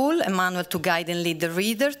didactic tool, a manual to guide and lead the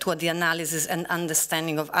reader to the analysis and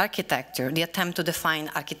understanding of architecture, the attempt to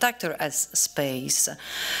define architecture as space.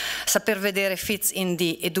 Saper Vedere fits in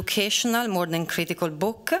the educational more than critical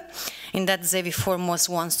book, in that Zevi foremost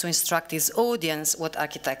wants to instruct his audience what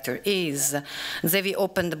architecture is. Zevi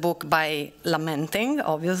opened the book by lamenting,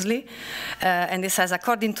 obviously, and he says,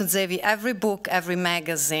 according to Zevi, every book, every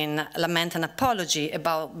magazine lament an apology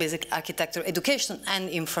about basic architecture education and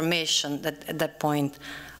information that at that point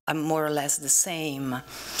are more or less the same.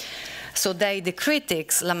 So the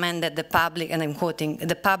critics lamented the public, and I'm quoting,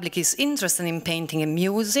 the public is interested in painting and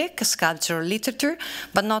music, sculpture, literature,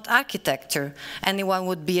 but not architecture. Anyone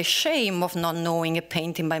would be ashamed of not knowing a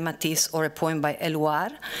painting by Matisse or a poem by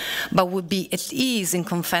Éluard, but would be at ease in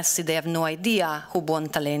confessing they have no idea who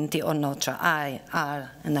Buontalenti or Notre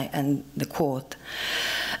are, and the quote.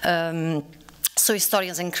 So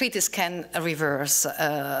historians and critics can reverse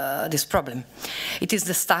this problem. It is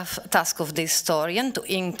the task of the historian to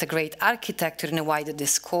integrate architecture in a wider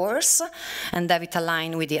discourse and have it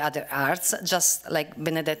align with the other arts, just like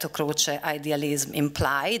Benedetto Croce idealism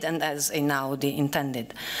implied and as Einaudi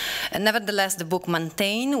intended. And nevertheless, the book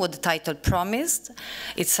maintained what the title promised.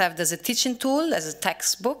 It served as a teaching tool, as a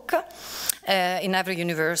textbook in every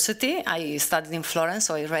university. I studied in Florence,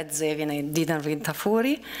 so I read Zevi and I didn't read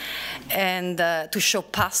Tafuri. And to show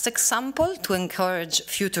past example, to encourage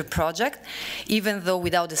future projects, even though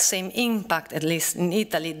without the same impact, at least in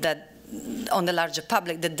Italy, that on the larger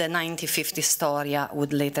public that the 1950 Storia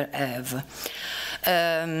would later have.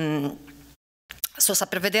 So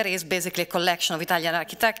Saper Vedere is basically a collection of Italian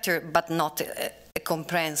architecture, but not a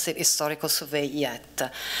comprehensive historical survey yet.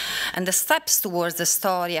 And the steps towards the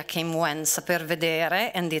Storia came when Saper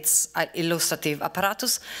Vedere and its illustrative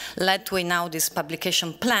apparatus led to Einaudi's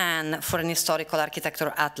publication plan for an historical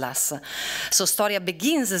architecture atlas. So Storia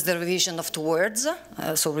begins as the revision of two words,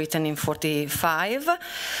 so written in 45.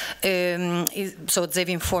 So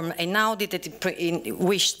Zevi informed Einaudi that he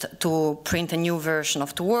wished to print a new version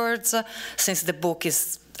of two words, since the book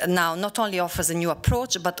is now not only offers a new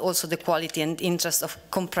approach, but also the quality and interest of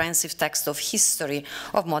comprehensive text of history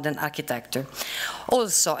of modern architecture.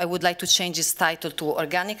 Also, I would like to change its title to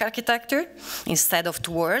Organic Architecture instead of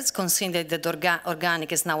two words, considering that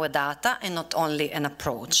organic is now a data and not only an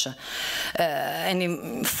approach. And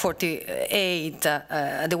in 48,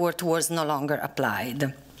 the word two words no longer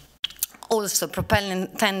applied. Also, propelling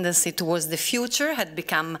tendency towards the future had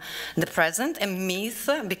become the present, and myth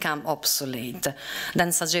become obsolete.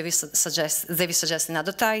 Then Zevi suggests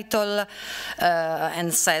another title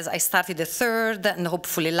and says, I started the third and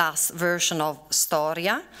hopefully last version of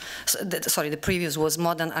Storia. Sorry, the previous was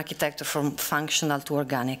Modern Architecture from Functional to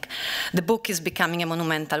Organic. The book is becoming a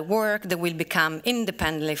monumental work that will become,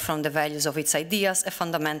 independently from the values of its ideas, a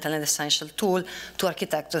fundamental and essential tool to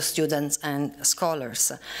architecture students and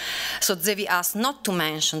scholars. So Zevi asked not to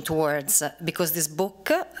mention two words because this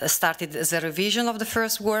book started as a revision of the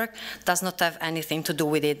first work, does not have anything to do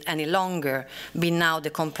with it any longer, being now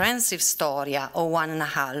the comprehensive Storia of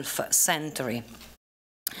 1.5 century.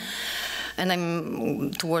 And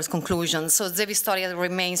I'm towards conclusion. So Zevi's Storia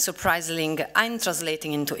remains surprisingly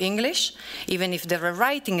untranslating into English, even if the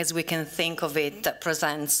rewriting, as we can think of it,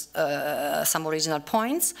 presents some original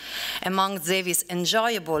points. Among Zevi's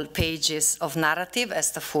enjoyable pages of narrative,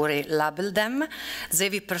 as Tafuri labeled them,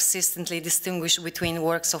 Zevi persistently distinguished between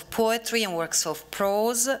works of poetry and works of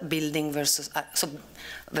prose, building versus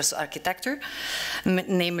architecture,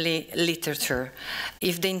 namely literature.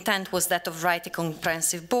 If the intent was that of writing a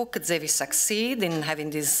comprehensive book, Zevi succeeded in having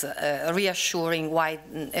this reassuring,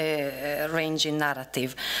 wide-ranging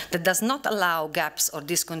narrative that does not allow gaps or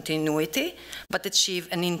discontinuity, but achieve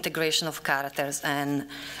an integration of characters and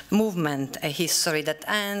movement, a history that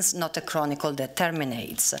ends, not a chronicle that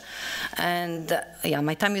terminates. And yeah,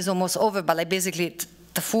 my time is almost over, but I basically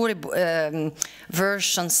the Tafuri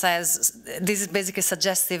version says this is basically a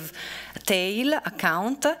suggestive tale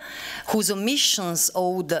account whose omissions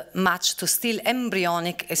owed much to still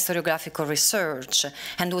embryonic historiographical research,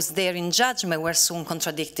 and whose daring judgment were soon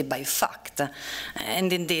contradicted by fact.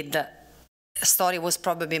 And indeed, the story was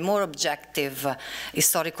probably a more objective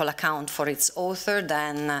historical account for its author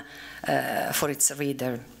than for its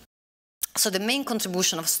reader. So the main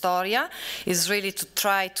contribution of Storia is really to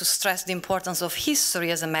try to stress the importance of history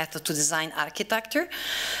as a method to design architecture,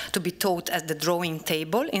 to be taught at the drawing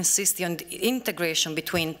table, insisting on the integration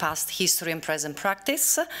between past history and present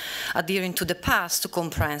practice, adhering to the past to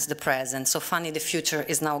comprehend the present. So funny, the future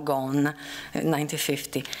is now gone in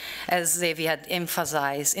 1950, as Zevi had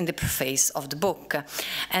emphasized in the preface of the book.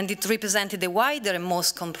 And it represented a wider and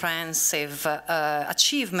most comprehensive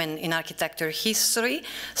achievement in architecture history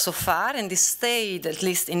so far, and this stayed, at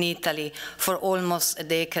least in Italy, for almost a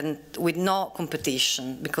decade with no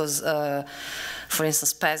competition, because, for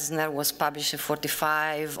instance, Pesner was published in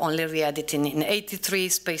 45, only re-edited in 83,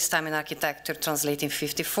 Space-Time and Architecture translated in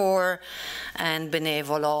 54, and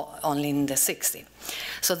Benevolo only in the 60s.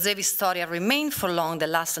 So Zevi's Storia remained for long the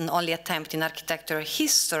last and only attempt in architectural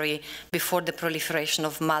history before the proliferation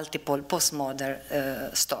of multiple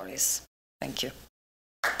postmodern stories. Thank you.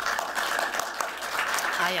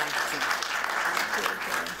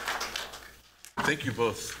 Thank you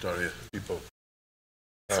both, Daria. People.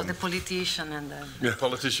 So the politician and the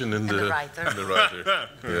politician and the writer. And the writer.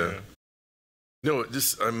 Yeah. No,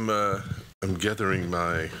 just I'm gathering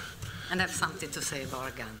my. And I have something to say about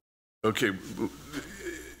organ. Okay.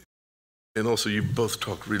 And also, you both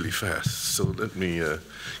talk really fast, so let me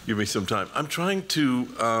give me some time. I'm trying to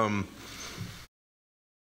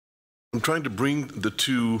I'm trying to bring the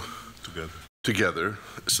two together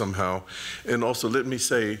somehow. And also, let me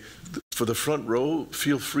say, for the front row,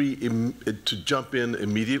 feel free to jump in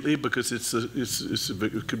immediately, because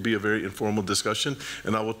it could be a very informal discussion,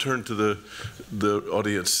 and I will turn to the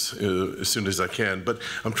audience as soon as I can. But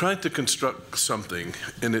I'm trying to construct something,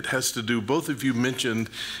 and it has to do, both of you mentioned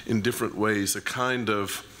in different ways, a kind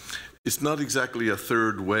of, it's not exactly a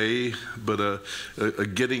third way, but a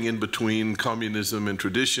getting in between communism and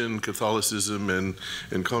tradition, Catholicism and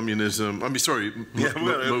communism. I mean, sorry,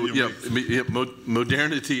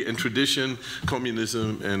 modernity and tradition,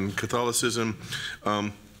 communism and Catholicism.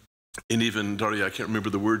 And even, Daria, I can't remember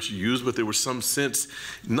the words you used, but there was some sense,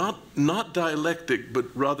 not dialectic, but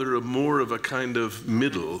rather more of a kind of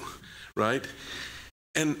middle, right?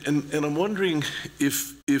 And I'm wondering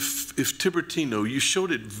if Tiburtino, you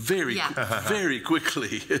showed it very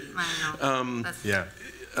quickly. I know.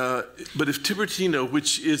 But if Tiburtino,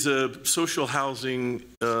 which is a social housing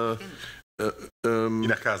in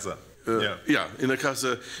a casa. In a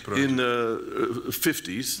casa in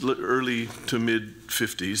 50s, early to mid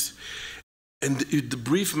 50s, and the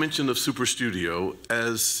brief mention of Super Studio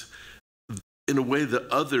as, in a way, the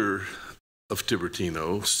other of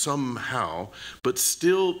Tiburtino somehow, but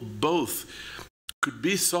still both could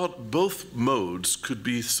be saw. Both modes could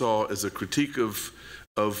be saw as a critique of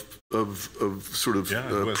sort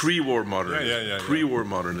of pre-war modernism, pre-war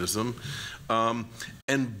modernism,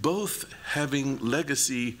 and both having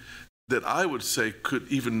legacy that I would say could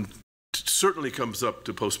even certainly comes up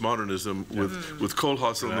to postmodernism with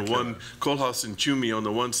Kohlhaas on the one, Kohlhaas and Tschumi on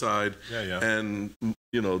the one side, and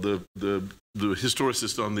the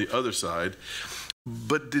historicist on the other side.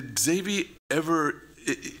 But did Zevi ever?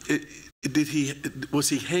 Was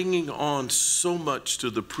he hanging on so much to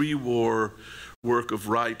the pre-war work of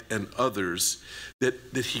Wright and others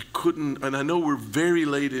that he couldn't? And I know we're very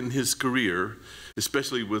late in his career,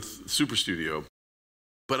 especially with Super Studio.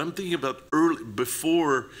 But I'm thinking about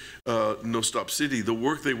before No Stop City, the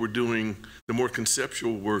work they were doing, the more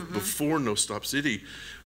conceptual work before No Stop City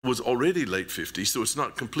was already late 50s, so it's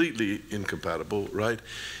not completely incompatible, right?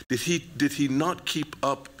 Did he not keep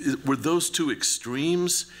up? Were those two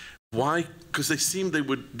extremes? Why? Because they seemed they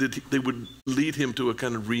would lead him to a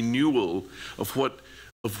kind of renewal of what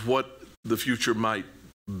the future might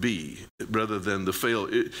be, rather than the fail.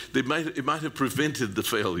 It might have prevented the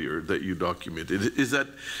failure that you documented. Is that,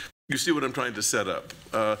 you see what I'm trying to set up?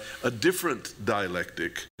 A different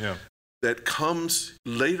dialectic that comes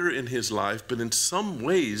later in his life, but in some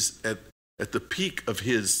ways at the peak of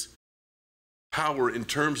his power in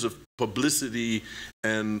terms of publicity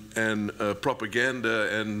and propaganda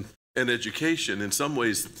and education. In some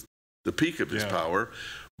ways, the peak of his power,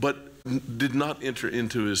 but did not enter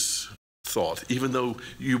into his thought, even though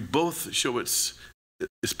you both show it's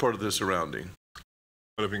part of the surrounding.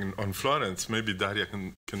 On Florence, maybe Daria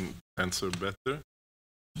can answer better.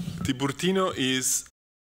 Tiburtino is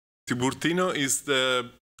the,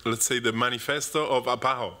 let's say, the manifesto of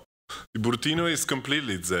Apaho. Tiburtino is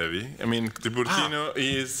completely Zevi. I mean, Tiburtino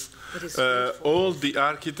is all the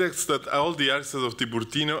architects of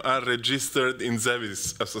Tiburtino are registered in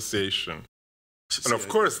Zevi's association. And of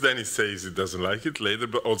course, then he says he doesn't like it later,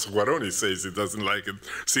 but also Guaroni says he doesn't like it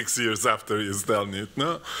 6 years after he's done it.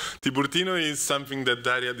 No, Tiburtino is something that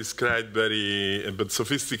Daria described but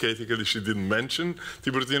sophisticatedly she didn't mention.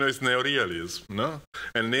 Tiburtino is neorealism, no?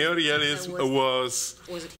 And neorealism was,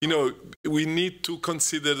 we need to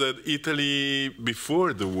consider that Italy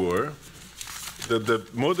before the war, that the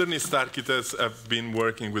modernist architects have been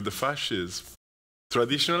working with the fascists.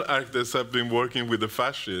 Traditional architects have been working with the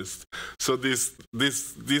fascists. So this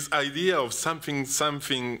idea of something,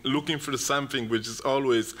 looking for something which is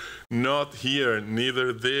always not here,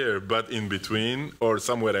 neither there, but in between or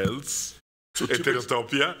somewhere else. So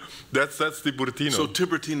heterotopia, that's Tiburtino. So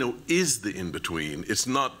Tiburtino is the in-between. It's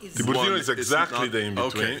not. Tiburtino is exactly the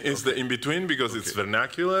in-between. It's the in-between because it's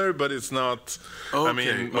vernacular, but it's not,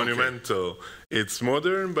 monumental. It's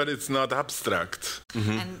modern, but it's not abstract.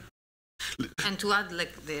 And to add,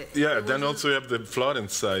 like then also you have the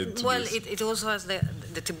Florence side. Well, it also has the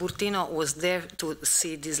Tiburtino was there to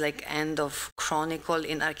see this like end of chronicle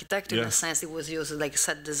in architecture. In a sense, it was used like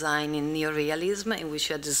set design in neorealism, in which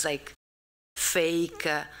you had this like fake,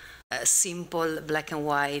 simple black and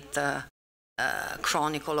white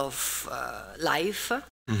chronicle of life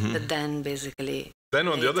that then basically. Then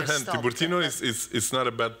on the other hand, Tiburtino is not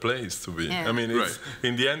a bad place to be. Yeah. I mean,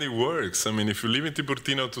 in the end it works. I mean, if you live in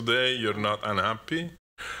Tiburtino today, you're not unhappy.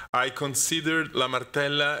 I consider La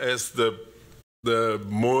Martella as the the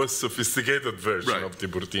most sophisticated version of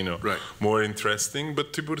Tiburtino, more interesting,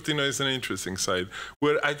 but Tiburtino is an interesting side,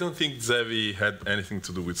 where I don't think Zevi had anything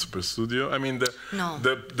to do with Superstudio. I mean,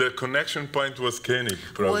 the connection point was Koenig,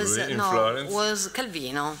 probably, in Florence. Was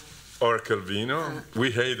Calvino. Or Calvino. We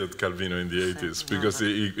hated Calvino in the 80s because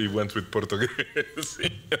he went with Portuguese.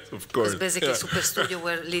 Yes, of course. Because basically Superstudio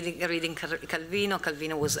were reading Calvino.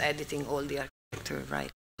 Calvino was editing all the architecture,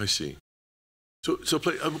 right? I see. So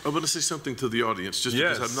I want to say something to the audience, just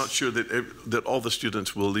because I'm not sure that all the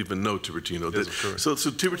students will even know Tiburtino. Yes, of course. So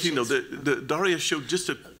Tiburtino, Daria showed just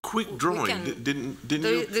a quick drawing, didn't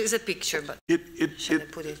you? There's a picture, but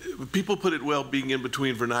people put it well, being in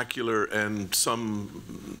between vernacular and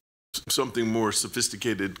something more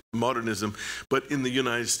sophisticated modernism, but in the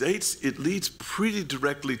United States, it leads pretty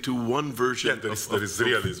directly to one version. Yeah, there is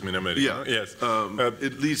realism in America. Yeah, yes.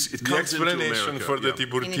 It the explanation explanation for the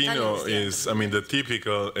Tiburtino is, I mean, the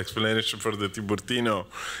typical explanation for the Tiburtino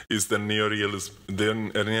is the neorealist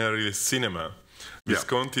cinema.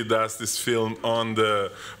 Visconti does this film on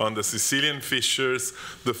the Sicilian fishers.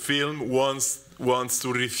 The film wants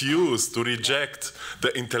to reject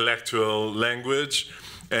the intellectual language,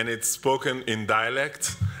 and it's spoken in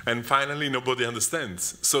dialect, and finally nobody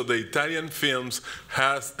understands. So the Italian films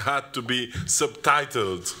had to be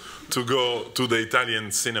subtitled to go to the Italian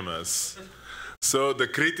cinemas. So the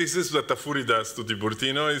criticism that Tafuri does to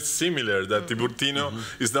Tiburtino is similar, that Tiburtino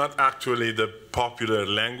is not actually the popular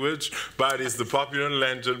language, but is the popular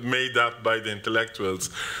language made up by the intellectuals.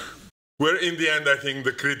 Where in the end, I think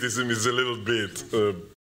the criticism is a little bit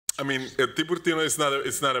I mean, Tiburtino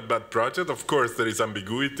is not a bad project. Of course, there is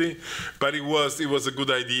ambiguity, but it was a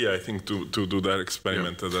good idea, I think, to do that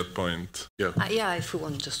experiment at that point. Yeah, if we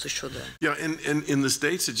want just to show that. Yeah, and in the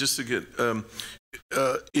States,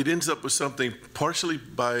 it ends up with something partially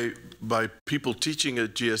by people teaching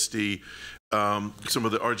at GSD. Some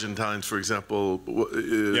of the Argentines, for example,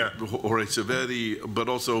 Jorge Severi, but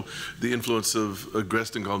also the influence of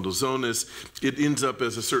Agreste and Gondozones. It ends up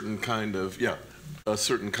as a certain kind of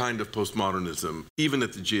postmodernism, even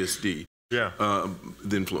at the GSD.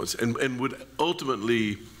 The influence, and would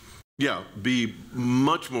ultimately, be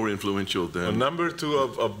much more influential than. Well, number 2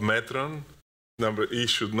 of Metron, number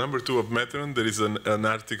 2 of Metron. There is an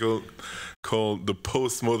article called "The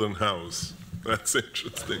Postmodern House." That's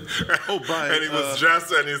interesting. And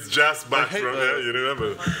it's just back from you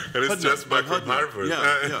remember, and it's just back from Harvard.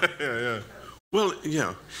 Yeah. Well,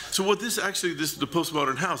 So the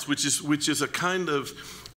postmodern house, which is a kind of,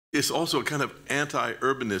 it's also a kind of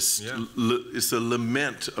anti-urbanist. It's a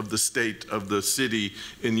lament of the state of the city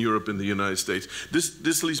in Europe and the United States.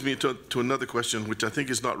 This leads me to another question, which I think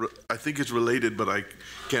is related, but I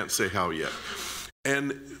can't say how yet.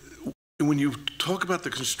 And when you talk about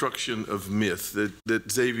the construction of myth,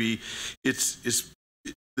 that Zevi,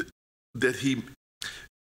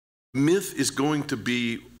 myth is going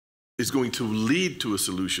to lead to a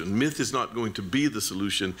solution. Myth is not going to be the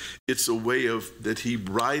solution. It's a way that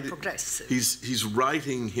he's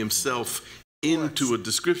writing himself into a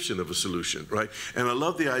description of a solution, right? And I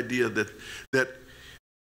love the idea that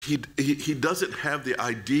he doesn't have the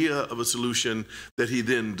idea of a solution that he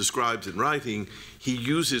then describes in writing. He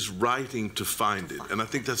uses writing to find it, and I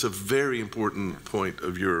think that's a very important point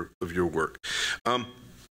of your work.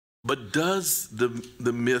 But does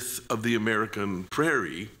the myth of the American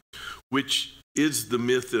prairie, which is the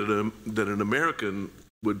myth that an American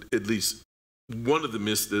would, at least one of the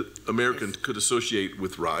myths that Americans could associate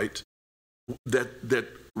with right, that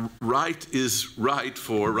right is correct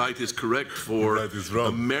for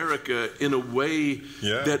America in a way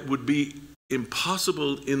that would be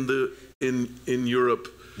impossible in Europe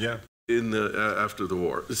after the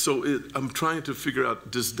war. So I'm trying to figure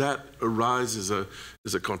out, does that arise as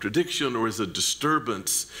a contradiction or as a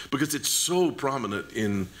disturbance? Because it's so prominent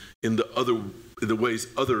in the ways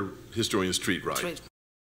other historians treat right.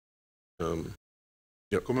 Come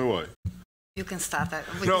vuoi? You can start.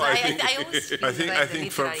 No, I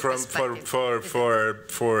think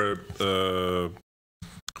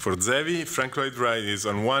for Zevi, Frank Lloyd Wright is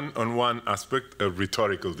on one aspect a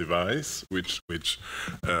rhetorical device, which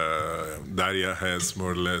Daria has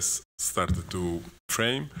more or less started to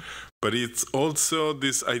frame, but it's also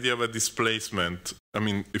this idea of a displacement. I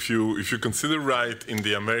mean, if you consider Wright in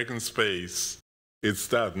the American space, it's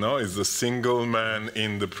that, no? It's the single man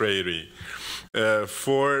in the prairie.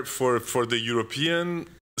 For the European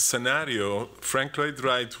scenario, Frank Lloyd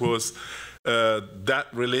Wright was that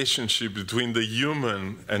relationship between the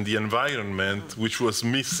human and the environment, which was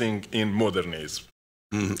missing in modernism.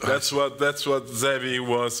 That's what Zevi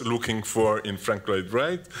was looking for in Frank Lloyd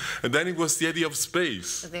Wright, and then it was the idea of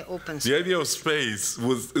space. The open space. The idea of space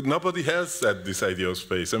was nobody else had this idea of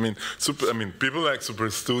space. I mean, people like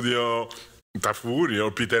Superstudio, Tafuri,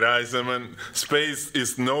 or Peter Eisenman. Space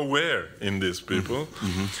is nowhere in these people.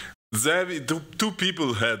 Zevi, two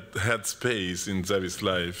people had space in Zevi's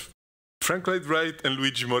life. Frank Lloyd Wright and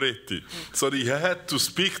Luigi Moretti. So he had to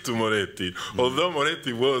speak to Moretti, although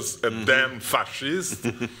Moretti was a damn fascist,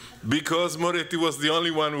 because Moretti was the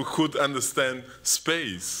only one who could understand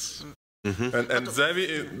space. And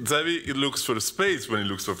Zevi looks for space when he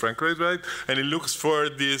looks for Frank Lloyd Wright, and he looks for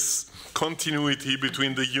this continuity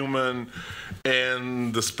between the human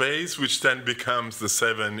and the space, which then becomes the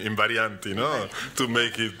seven invarianti, no? To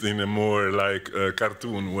make it in a more like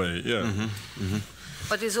cartoon way. Yeah.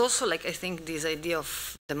 But it's also like, I think, this idea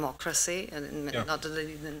of democracy, not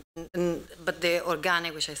but the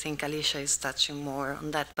organic, which I think Alicia is touching more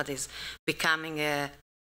on that, but is becoming the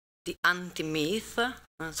anti-myth.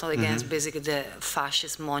 So again, it's basically the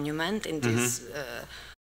fascist monument in this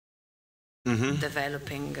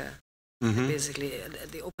developing, basically,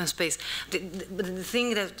 the open space. But the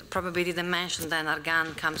thing that probably didn't mention, then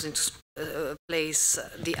Argan comes into place,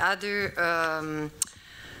 the other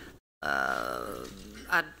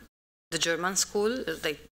at the German school,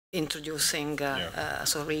 like introducing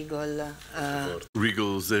so Riegel,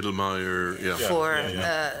 Zedelmeier, for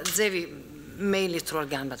Zevi, mainly through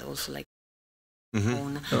Argan, but also like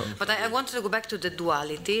own. But I wanted to go back to the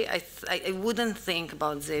duality. I wouldn't think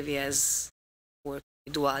about Zevi as work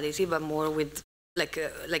duality, but more with like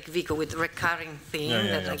Vico, with recurring theme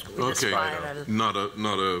that like with a spiral. Not a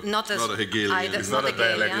Hegelian. It's not a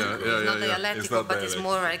dialectical, but it's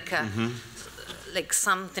more like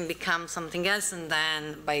something becomes something else, and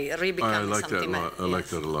then by re-becoming something else. I like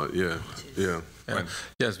that a lot.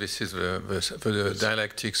 Yes, this is the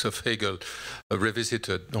dialectics of Hegel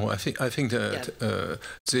revisited. No, I think that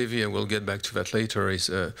Zevi, we'll get back to that later,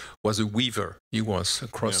 was a weaver. He was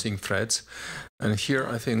crossing threads, and here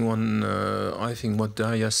I think what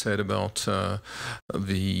Daria said about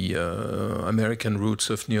the American roots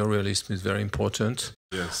of neorealism is very important.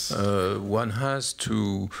 Yes. One has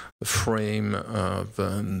to frame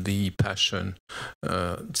the passion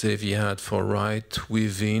Zevi had for Wright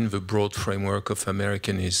within the broad framework of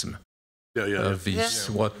Americanism.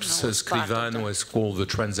 What Scrivano has called the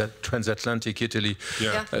transatlantic Italy,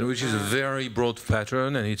 and which is a very broad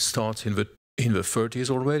pattern, and it starts in the 30s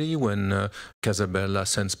already, when Casabella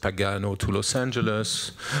sends Pagano to Los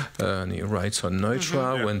Angeles, and he writes on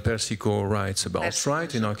Neutra, when Persico writes about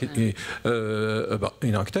Wright in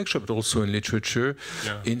architecture, but also in literature,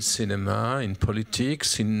 in cinema, in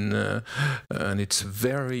politics, and it's a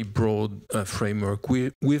very broad framework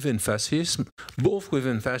within fascism, both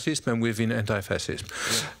within fascism and within anti-fascism.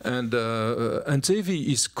 And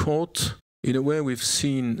Zevi is caught, in a way we've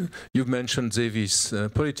seen, you've mentioned Zevi's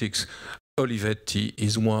politics. Olivetti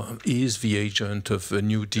is the agent of the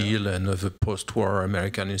New Deal and of the post-war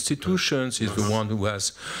American institutions. He's the one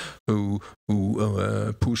who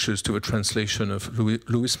pushes to a translation of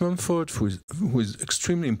Louis Mumford, who is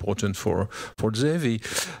extremely important for Zevi.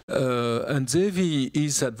 And Zevi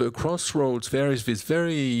is at the crossroads. There is this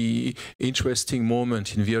very interesting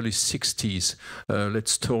moment in the early 60s.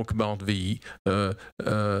 Let's talk about the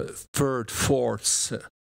third force.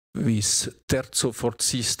 This terzo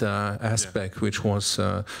forzista aspect, which was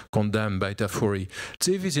condemned by Tafuri.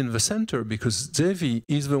 Zevi is in the center because Zevi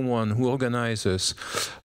is the one who organizes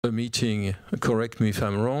a meeting, correct me if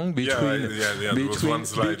I'm wrong, between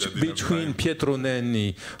Pietro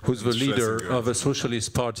Nenni, who's the leader of the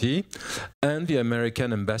Socialist Party, and the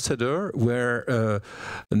American ambassador, where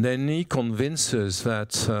Nenni convinces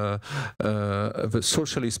that the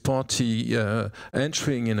Socialist Party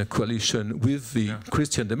entering in a coalition with the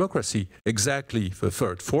Christian democracy, exactly the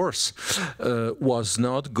third force, was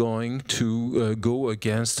not going to go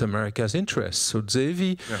against America's interests. So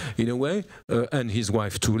Zevi, in a way, and his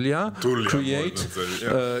wife Tulia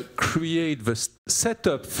create set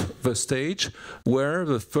up the stage where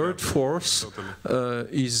the third force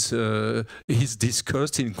is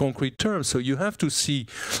discussed in concrete terms. So you have to see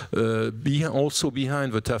also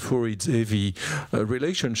behind the Tafuri-Zevi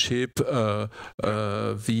relationship the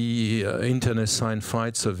internecine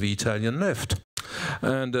fights of the Italian left.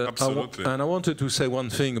 And I wanted to say one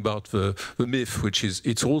thing about the myth, which is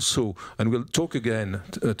it's also, and we'll talk again.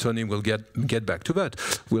 Tony will get back to that.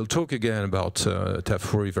 We'll talk again about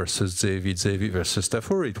Tafuri versus Zevi, Zevi versus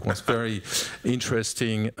Tafuri. It was very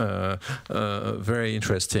interesting,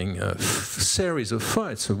 series of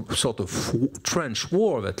fights, a sort of trench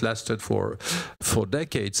war that lasted for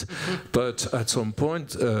decades. But at some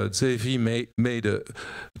point, Zevi made a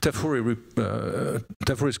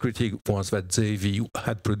Tafuri's critique was that Zevi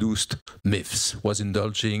had produced myths, was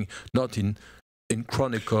indulging not in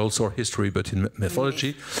chronicles or history, but in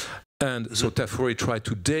mythology. And so Tafuri tried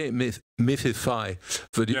to demythify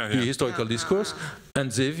the historical discourse,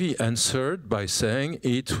 and Zevi answered by saying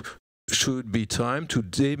it should be time to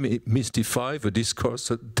demystify the discourse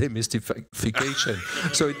of demystification.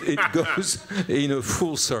 So it goes in a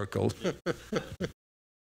full circle.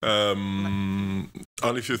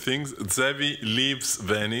 Only a few things. Zevi leaves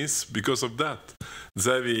Venice because of that.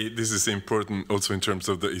 Zevi, this is important also in terms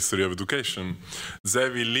of the history of education.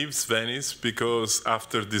 Zevi leaves Venice because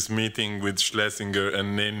after this meeting with Schlesinger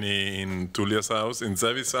and Nenni in Tullia's house, in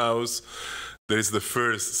Zevi's house, there is the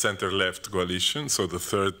first center-left coalition, so the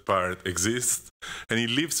third part exists. And he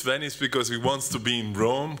leaves Venice because he wants to be in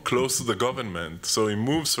Rome, close to the government. So he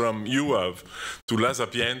moves from UAV to La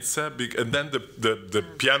Sapienza, and then the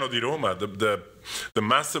Piano di Roma, the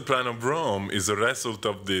master plan of Rome is a result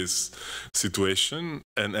of this situation,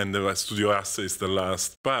 and the Studio Asse is the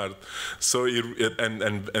last part. So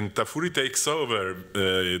and Tafuri takes over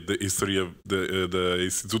the history of the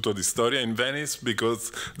Istituto di Storia in Venice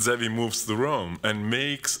because Zevi moves to Rome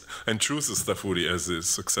and chooses Tafuri as his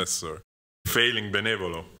successor, failing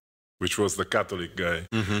Benevolo, which was the Catholic guy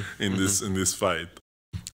in this fight.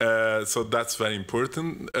 So that's very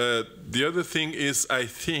important. The other thing is, I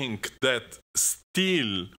think that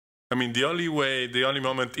still, I mean, the only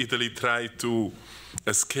moment Italy tried to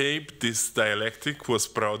escape this dialectic was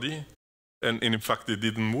Prodi, and in fact it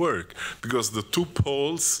didn't work, because the two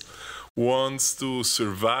poles wants to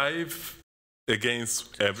survive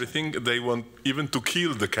against everything. They want even to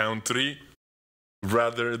kill the country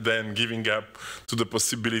rather than giving up to the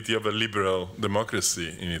possibility of a liberal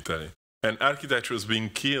democracy in Italy. And architecture is being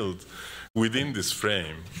killed within this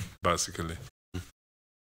frame, basically.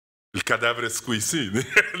 Il cadavere squisito,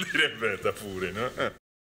 direbbe Tafuri, no? I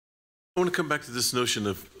want to come back to this notion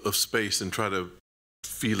of space and try to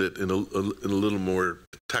feel it in a little more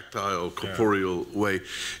tactile, corporeal way.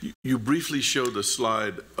 You briefly showed a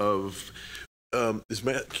slide of, can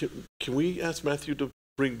we ask Matthew to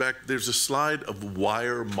bring back, there's a slide of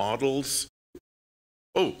wire models.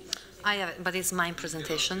 Oh. I have it, but it's my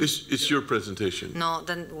presentation. It's your presentation. No,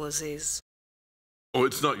 then it was his. Oh,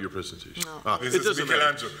 it's not your presentation. No. This is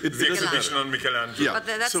Michelangelo. It's the exhibition on Michelangelo. Yeah. But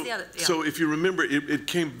that's the other. Yeah. So if you remember, it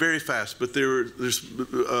came very fast, but there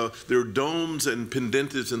are domes and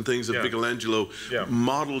pendentes and things of Michelangelo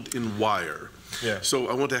modeled in wire. Yeah. So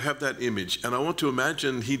I want to have that image, and I want to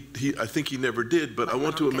imagine I think he never did, but I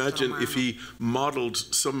want to imagine if he modeled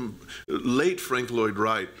some late Frank Lloyd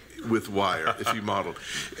Wright with wire, if he modeled,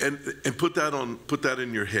 and put that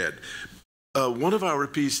in your head. One of our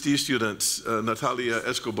PhD students, Natalia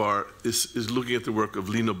Escobar, is looking at the work of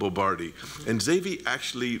Lino Bobardi, and Zevi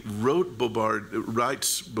actually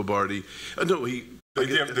writes Bobardi.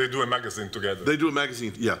 They do a magazine together. They do a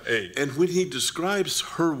magazine, yeah. And when he describes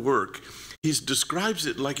her work, he describes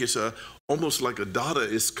it like it's almost like a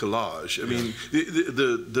Dadaist collage. I mean,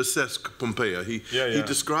 the Sesc Pompeia. He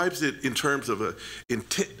describes it in terms of a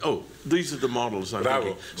intent. Oh, these are the models I'm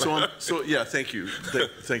thinking. So yeah, thank you,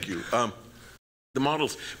 thank you. The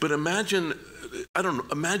models, but imagine, I don't know,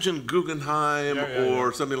 imagine Guggenheim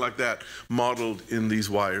or something like that modeled in these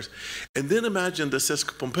wires. And then imagine the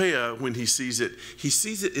Sesc Pompeia when he sees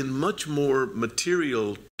it in much more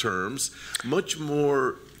material terms, much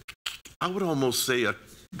more, I would almost say a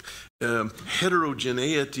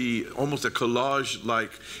heterogeneity, almost a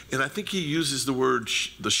collage-like, and I think he uses the word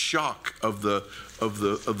the shock of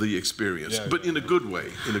the experience, but in a good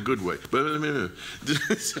way, But I mean,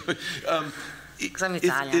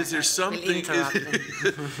 is there something?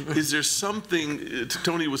 Is there something?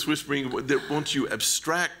 Tony was whispering that once you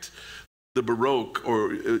abstract the Baroque,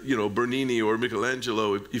 or Bernini or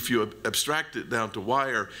Michelangelo, if you abstract it down to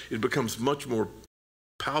wire, it becomes much more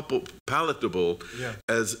palatable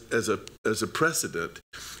as a precedent.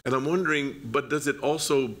 And I'm wondering, but does it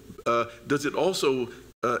also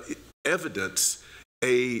evidence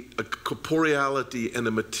a corporeality and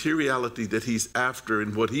a materiality that he's after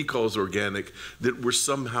in what he calls organic that we're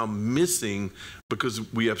somehow missing because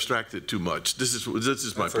we abstract it too much. This is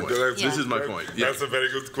my point. This is my point. Yeah. That's a very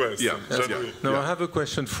good question. Now I have a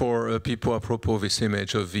question for people apropos of this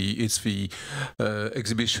image of it's the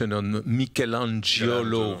exhibition on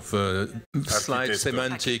Michelangelo, slight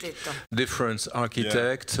semantic difference,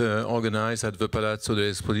 architect, organized at the Palazzo delle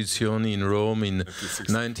Esposizioni in Rome in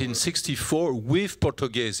 1964 with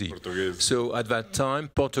Portoghesi. So at that time,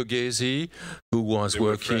 Portoghesi, who was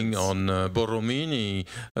working on Borromini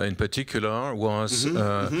in particular, was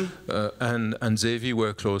and Zevi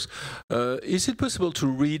were close. Is it possible to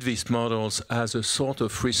read these models as a sort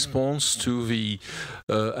of response to the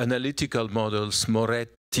analytical models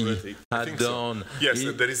Moretti had done? Yes,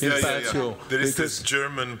 there is this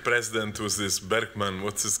German president who's this Bergman.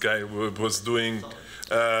 What's this guy who was doing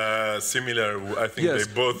similar? I think they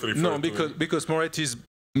both refer to him. Because Moretti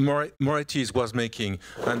was making,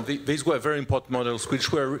 and these were very important models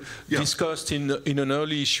which were discussed in an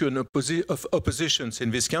early issue of oppositions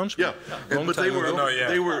in this country. But they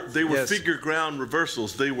were figure ground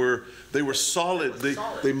reversals. They were solid.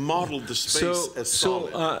 They modeled the space as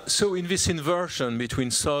solid. So in this inversion between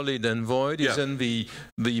solid and void, isn't the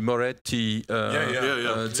Moretti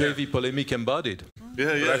Zevi polemic embodied?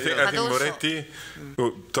 I think Moretti,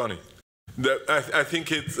 Tony. I think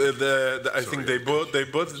it's I think they both.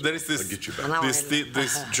 There is this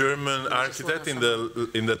German architect in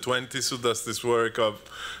the 20s who does this work of,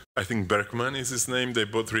 I think Bergman is his name. They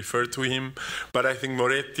both refer to him, but I think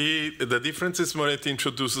Moretti. The difference is Moretti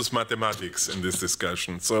introduces mathematics in this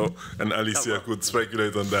discussion. So, and Alicia could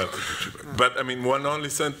speculate on that. But I mean, one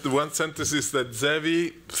sentence is that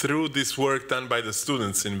Zevi, through this work done by the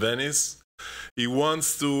students in Venice, he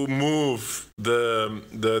wants to move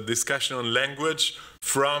the discussion on language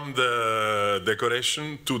from the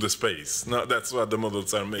decoration to the space. Now, that's what the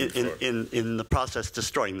models are made for. In the process,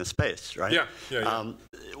 destroying the space, right?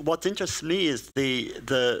 What interests me is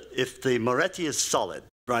if the Moretti is solid,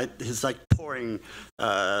 right? He's like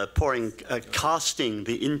casting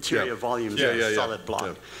the interior volumes of a solid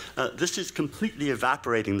block. This is completely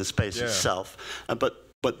evaporating the space itself,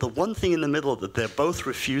 But the one thing in the middle that they're both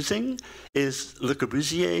refusing is Le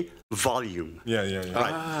Corbusier volume.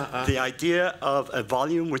 Right? The idea of a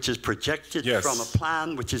volume which is projected from a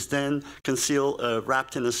plan, which is then concealed,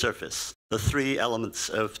 wrapped in a surface. The three elements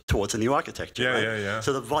towards a new architecture.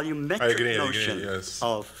 So the volumetric notion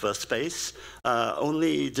of space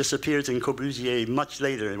only disappears in Corbusier much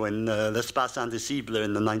later, when L'Espace Indicible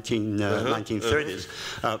in the 1930s.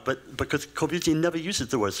 But because Corbusier never uses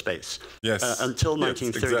the word space until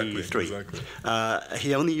 1933. Exactly.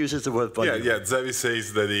 He only uses the word volume. Zevi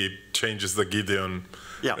says that he changes the Gideon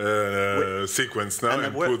sequence now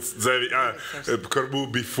and puts Zevi, Corbu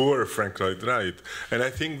before Frank Lloyd Wright. And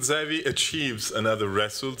I think Zevi achieves another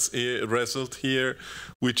result here,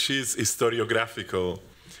 which is historiographical.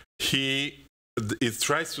 It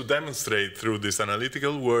tries to demonstrate through this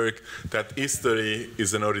analytical work that history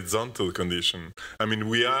is an horizontal condition. I mean,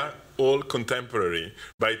 we are all contemporary.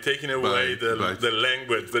 By taking away the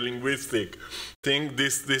language, the linguistic thing,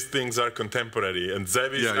 these things are contemporary. And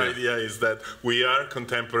Zevi's idea is that we are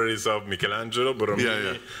contemporaries of Michelangelo,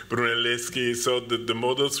 Borromini, Brunelleschi. So the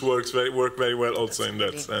models work very well also in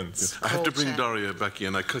that sense. I have to bring Daria back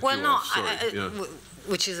in. I cut you off. Sorry.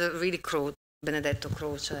 Which is a really Benedetto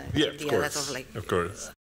Croce idea. Of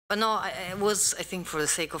course. But no, it was, I think, for the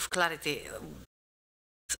sake of clarity,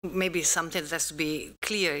 maybe something that has to be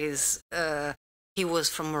clear is he was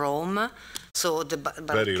from Rome, so the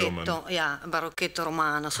Barocchetto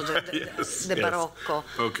Romano, so the Barocco.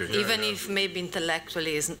 Even if maybe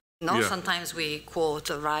intellectually is sometimes we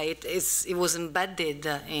quote, right? It was embedded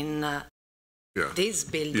in these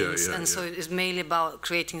buildings, and so it's mainly about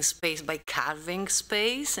creating space by carving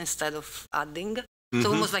space instead of adding. So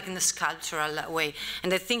almost like in a sculptural way.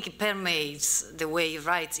 And I think it permeates the way he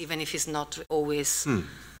writes, even if he's not always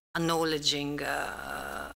acknowledging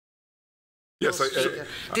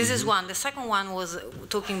this is one. The second one was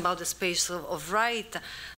talking about the space of Wright.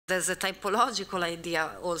 There's a typological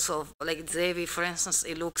idea also, like Zevi, for instance,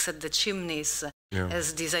 he looks at the chimneys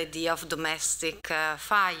as this idea of domestic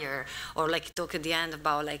fire, or like talk at the end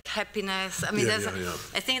about like happiness. I mean,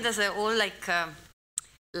 I think there's a whole like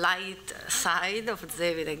light side of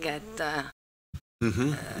Zevi that get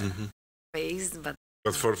praised, but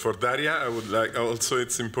for Daria, I would like also.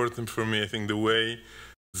 It's important for me. I think the way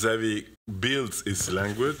Zevi builds his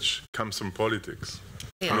language comes from politics.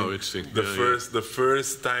 Yeah. Oh, interesting. The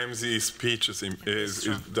first times he speeches,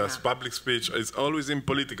 does public speech, is always in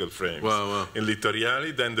political frames. Wow. In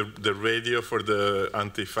Litoriali, then the radio for the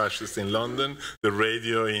anti-fascists in London, the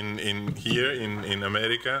radio here in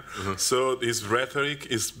America. So his rhetoric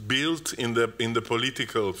is built in the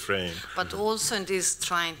political frame. But also it is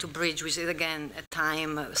trying to bridge, which is again a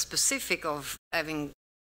time specific of having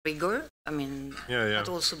rigor. I mean, but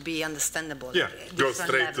also be understandable. Yeah, go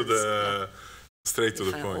straight to the. Straight to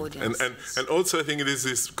the point. And also I think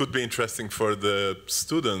this could be interesting for the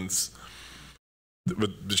students,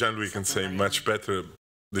 but Jean-Louis can say much better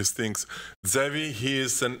these things. Zevi, he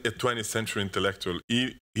is a 20th century intellectual.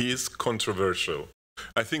 He is controversial.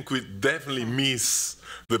 I think we definitely miss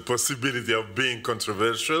the possibility of being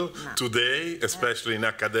controversial today, especially in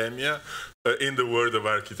academia, in the world of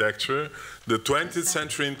architecture. The 20th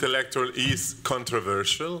century intellectual is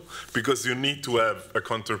controversial because you need to have a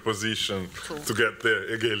counterposition to get there,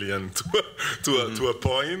 Hegelian, to a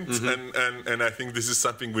point. And I think this is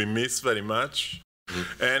something we miss very much.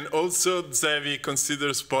 And also Zevi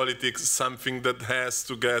considers politics something that has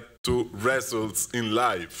to get to results in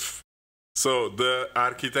life. So the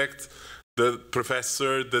architect, the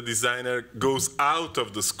professor, the designer goes out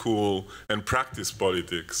of the school and practice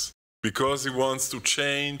politics because he wants to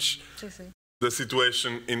change the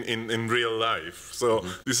situation in real life. So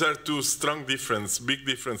these are two strong differences, big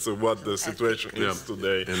difference of what the situation is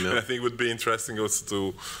today. And I think it would be interesting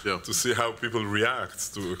also to see how people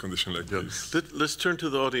react to a condition like this. Let's turn to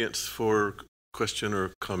the audience for question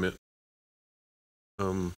or comment.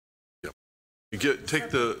 Take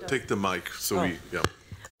the mic so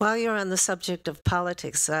While you're on the subject of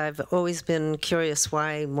politics, I've always been curious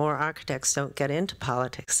why more architects don't get into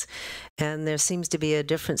politics. And there seems to be a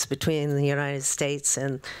difference between the United States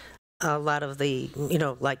and a lot of the,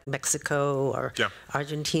 like Mexico or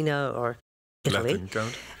Argentina or Italy.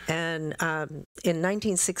 And in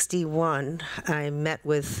 1961, I met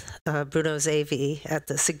with Bruno Zevi at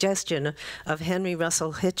the suggestion of Henry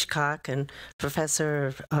Russell Hitchcock and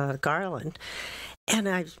Professor Garland. And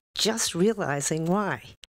I'm just realizing why.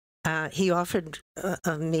 He offered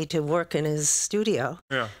me to work in his studio.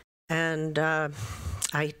 And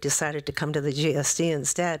I decided to come to the GSD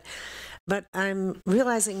instead. But I'm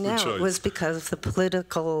realizing now it was because of the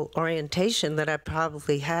political orientation that I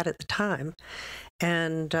probably had at the time.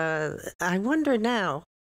 And I wonder now,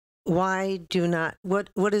 why do not,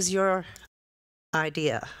 what is your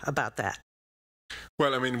idea about that?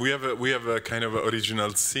 Well, I mean, we have a kind of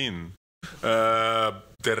original sin.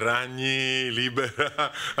 Terragni,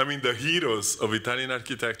 Libera, I mean, the heroes of Italian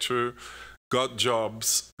architecture got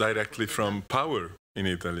jobs directly from power in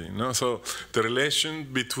Italy. No? So the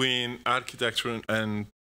relation between architecture and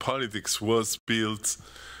politics was built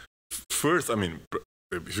first. I mean,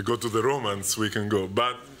 if you go to the Romans, we can go,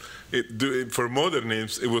 but for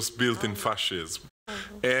modernism, it was built in fascism.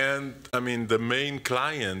 And I mean, the main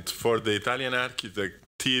client for the Italian architect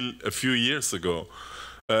till a few years ago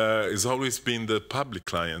has always been the public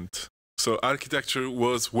client. So architecture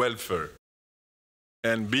was welfare.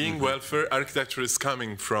 And being welfare, architecture is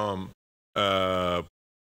coming from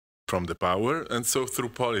the power, and so through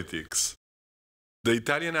politics. The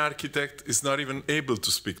Italian architect is not even able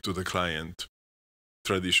to speak to the client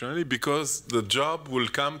traditionally because the job will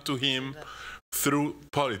come to him through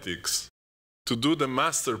politics. To do the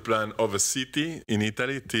master plan of a city in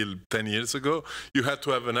Italy till 10 years ago, you had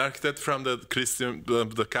to have an architect from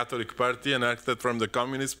the Catholic Party, an architect from the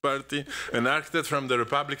Communist Party, an architect from the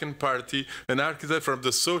Republican Party, an architect from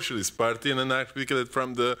the Socialist Party, and an architect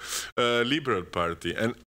from the Liberal Party.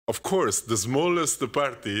 And of course, the smallest the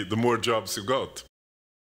party, the more jobs you got.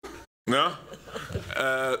 No?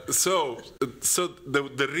 So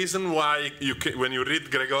the reason why when you read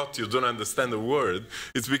Gregotti you don't understand a word,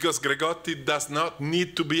 it's because Gregotti does not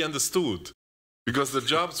need to be understood. Because the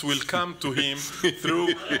jobs will come to him through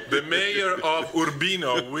the mayor of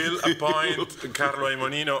Urbino will appoint Carlo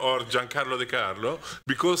Aimonino or Giancarlo De Carlo,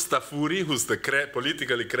 because Tafuri, who's the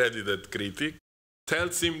politically credited critic,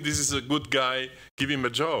 tells him this is a good guy, give him a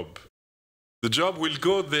job. The job will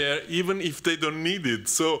go there even if they don't need it.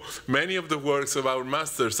 So many of the works of our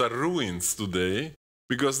masters are ruins today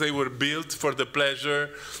because they were built for the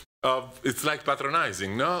pleasure of, it's like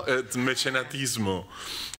patronizing, no? It's mecenatismo.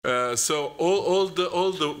 So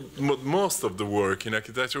most of the work in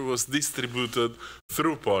architecture was distributed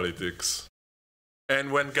through politics. And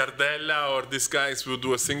when Gardella or these guys would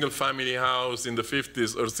do a single family house in the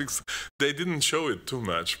 50s or 60s, they didn't show it too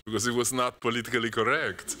much because it was not politically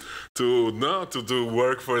correct to do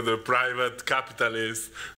work for the private capitalist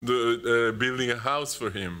building a house for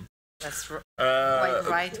him. That's quite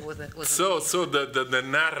right with it. So the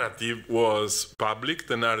narrative was public,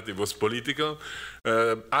 the narrative was political.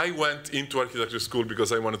 I went into architecture school because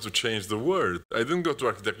I wanted to change the world. I didn't go to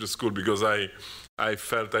architecture school because I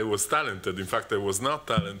felt I was talented. In fact, I was not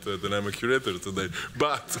talented, and I'm a curator today.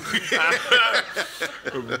 But,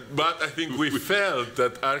 but I think we felt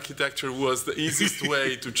that architecture was the easiest way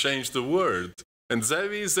to change the world. And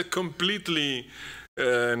Zevi is a completely...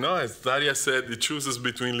 no, as Daria said, it chooses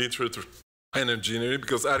between literature and engineering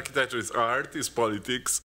because architecture is art, is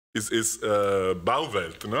politics, is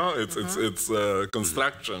Bauwelt, no? It's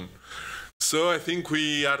construction. So I think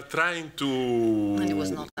we are trying to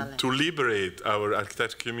liberate our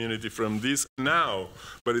architecture community from this now,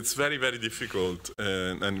 but it's very, very difficult.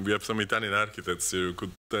 And we have some Italian architects here who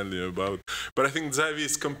could tell you about. But I think Zevi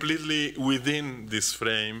is completely within this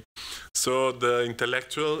frame. So the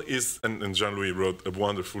intellectual is, and Jean-Louis wrote a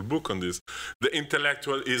wonderful book on this, the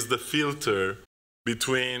intellectual is the filter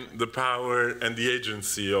between the power and the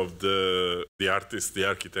agency of the artist, the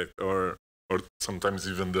architect, or sometimes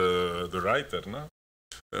even the writer, no?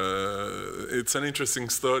 It's an interesting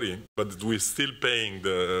story, but we're still paying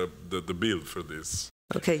the bill for this.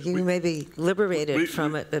 Okay, you may be liberated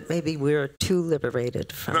from it, but maybe we're too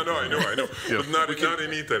liberated from it. No, I know. Yeah. But not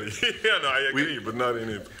in Italy. Yeah, no, I agree, but not in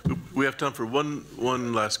Italy. We have time for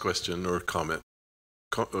one last question or comment.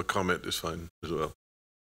 Comment is fine as well.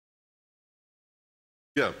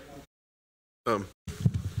 Yeah.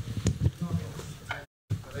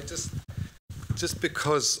 Just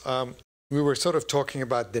because we were sort of talking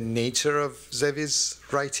about the nature of Zevi's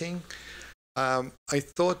writing, I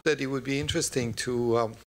thought that it would be interesting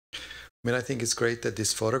to, I think it's great that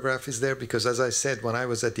this photograph is there because, as I said, when I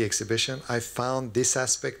was at the exhibition, I found this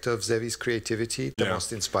aspect of Zevi's creativity the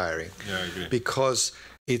most inspiring. Yeah, I agree. Because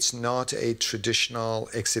it's not a traditional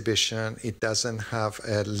exhibition. It doesn't have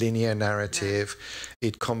a linear narrative.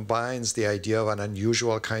 It combines the idea of an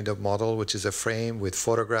unusual kind of model, which is a frame with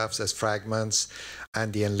photographs as fragments,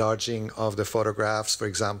 and the enlarging of the photographs, for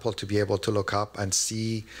example, to be able to look up and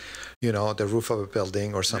see, the roof of a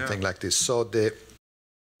building or something like this. So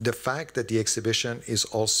the fact that the exhibition is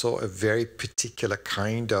also a very particular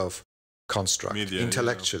kind of construct,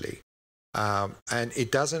 intellectually. And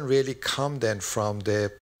it doesn't really come then from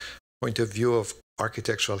the point of view of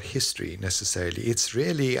architectural history necessarily. It's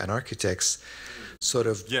really an architect's sort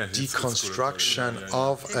of deconstruction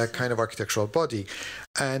of a kind of architectural body.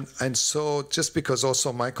 And so just because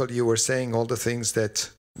also, Michael, you were saying all the things that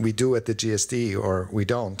we do at the GSD or we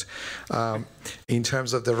don't, in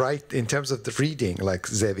terms of the reading, like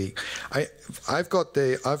Zevi, I've got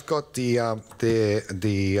the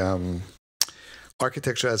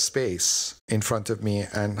architecture as space in front of me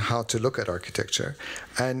and how to look at architecture.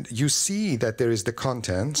 And you see that there is the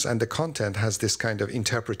contents, and the content has this kind of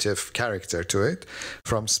interpretive character to it,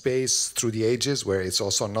 from space through the ages, where it's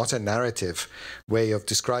also not a narrative way of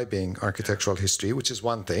describing architectural history, which is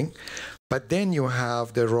one thing. But then you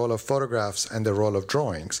have the role of photographs and the role of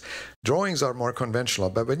drawings. Drawings are more conventional,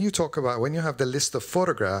 but when you have the list of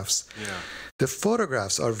photographs, the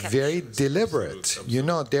photographs are very deliberate.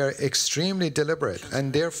 They're extremely deliberate.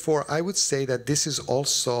 And therefore, I would say that this is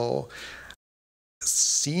also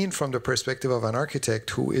seen from the perspective of an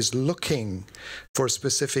architect who is looking for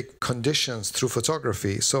specific conditions through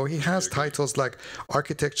photography. So he has titles like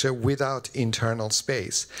Architecture Without Internal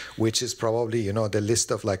Space, which is probably, the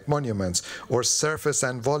list of like monuments, or Surface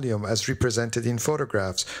and Volume as represented in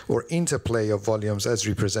photographs, or Interplay of Volumes as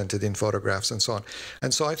represented in photographs, and so on.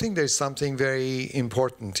 And so I think there's something very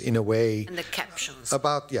important in a way and the captions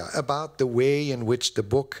about the way in which the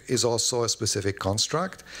book is also a specific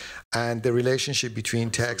construct, and the relationship between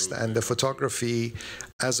text and the photography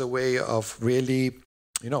as a way of really,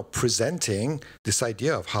 presenting this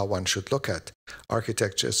idea of how one should look at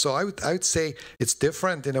architecture. So I would say it's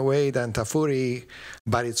different in a way than Tafuri,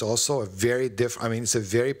 but it's also a very it's a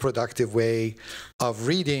very productive way of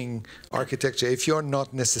reading architecture if you're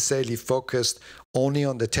not necessarily focused only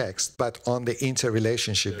on the text, but on the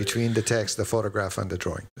interrelationship between the text, the photograph, and the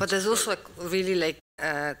drawing. But there's also really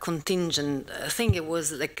contingent thing. It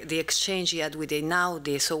was like the exchange he had with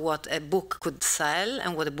Einaudi, so what a book could sell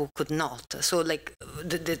and what a book could not. So like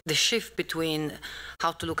the shift between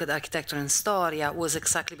how to look at architecture and storia was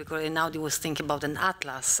exactly because Einaudi was thinking about an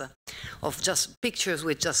atlas of just pictures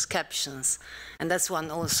with just captions. And that's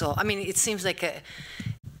one also, it seems like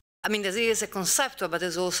I mean, there is a conceptual, but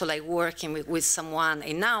there's also like working with someone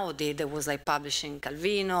in Audi that was like publishing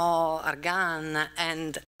Calvino, Argan,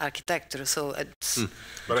 and architecture. So it's.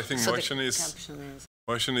 But I think so motion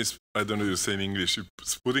is, I don't know you say in English,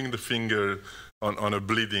 it's putting the finger on a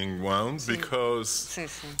bleeding wound, because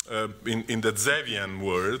in the Zevian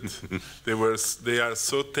world, they are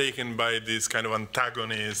so taken by this kind of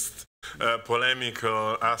antagonist,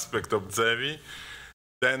 polemical aspect of Zevi.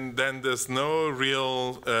 Then there's no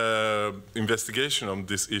real investigation on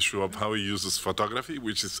this issue of how he uses photography,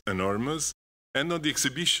 which is enormous, and on the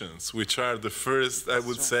exhibitions, which are the first, I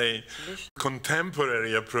would say,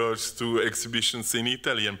 contemporary approach to exhibitions in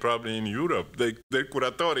Italy and probably in Europe. They're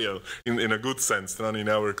curatorial in a good sense, not in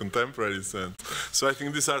our contemporary sense. So I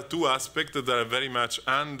think these are two aspects that are very much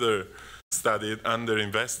under-studied,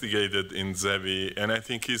 under-investigated in Zevi, and I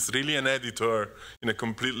think he's really an editor in a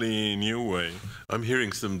completely new way. I'm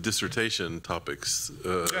hearing some dissertation topics.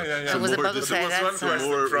 I was about to say there was one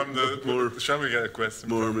question from the. Shall we get a question?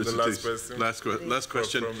 More from the last question. Last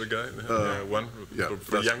question from the guy. One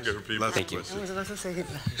for younger people. Thank you.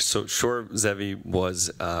 So sure, Zevi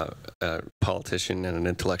was a politician and an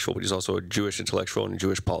intellectual, but he's also a Jewish intellectual and a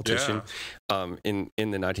Jewish politician in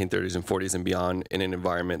the 1930s and 40s and beyond, in an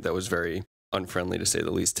environment that was very unfriendly, to say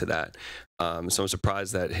the least, to that. So I'm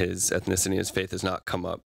surprised that his ethnicity and his faith has not come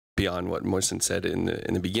up beyond what Mohsen said in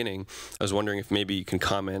the beginning. I was wondering if maybe you can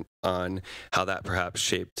comment on how that perhaps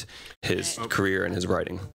shaped his career and his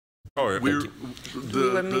writing. Oh,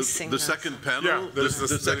 the second panel. Yeah, there's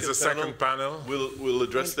a second panel. We'll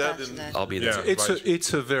address that. I'll be there.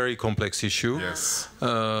 It's a very complex issue. Yes.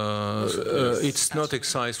 It's not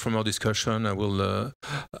excised from our discussion. I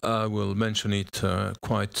will mention it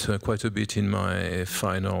quite a bit in my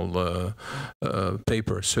final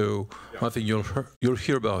paper. So I think you'll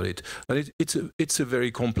hear about it. And it's a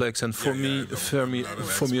very complex, and for me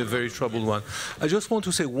a very troubled one. I just want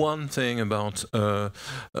to say one thing about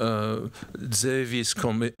Zevi's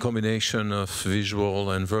combination of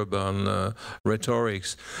visual and verbal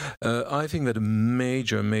rhetorics. I think that a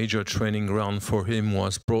major training ground for him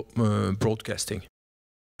was broadcasting.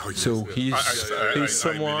 Oh, yes, so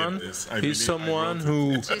he's someone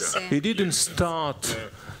who he didn't start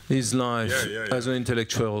his life as an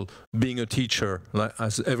intellectual, being a teacher, like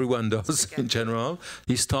as everyone does in general.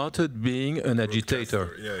 He started being an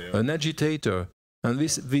agitator, And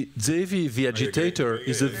Zevi, the agitator,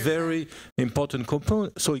 is a very important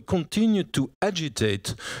component. So he continued to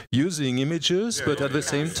agitate using images, but at the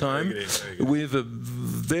same time with a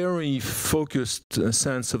very focused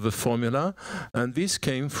sense of the formula. And this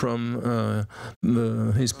came from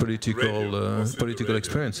his political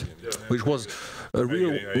experience, which was a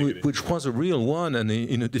real one, and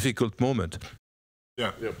in a difficult moment.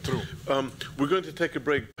 Yeah, true. We're going to take a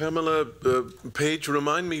break. Pamela, Paige,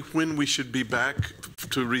 remind me when we should be back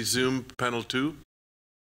to resume panel 2.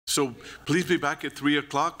 So please be back at 3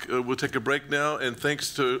 o'clock. We'll take a break now, and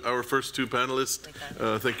thanks to our first two panelists.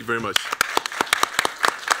 Thank you very much.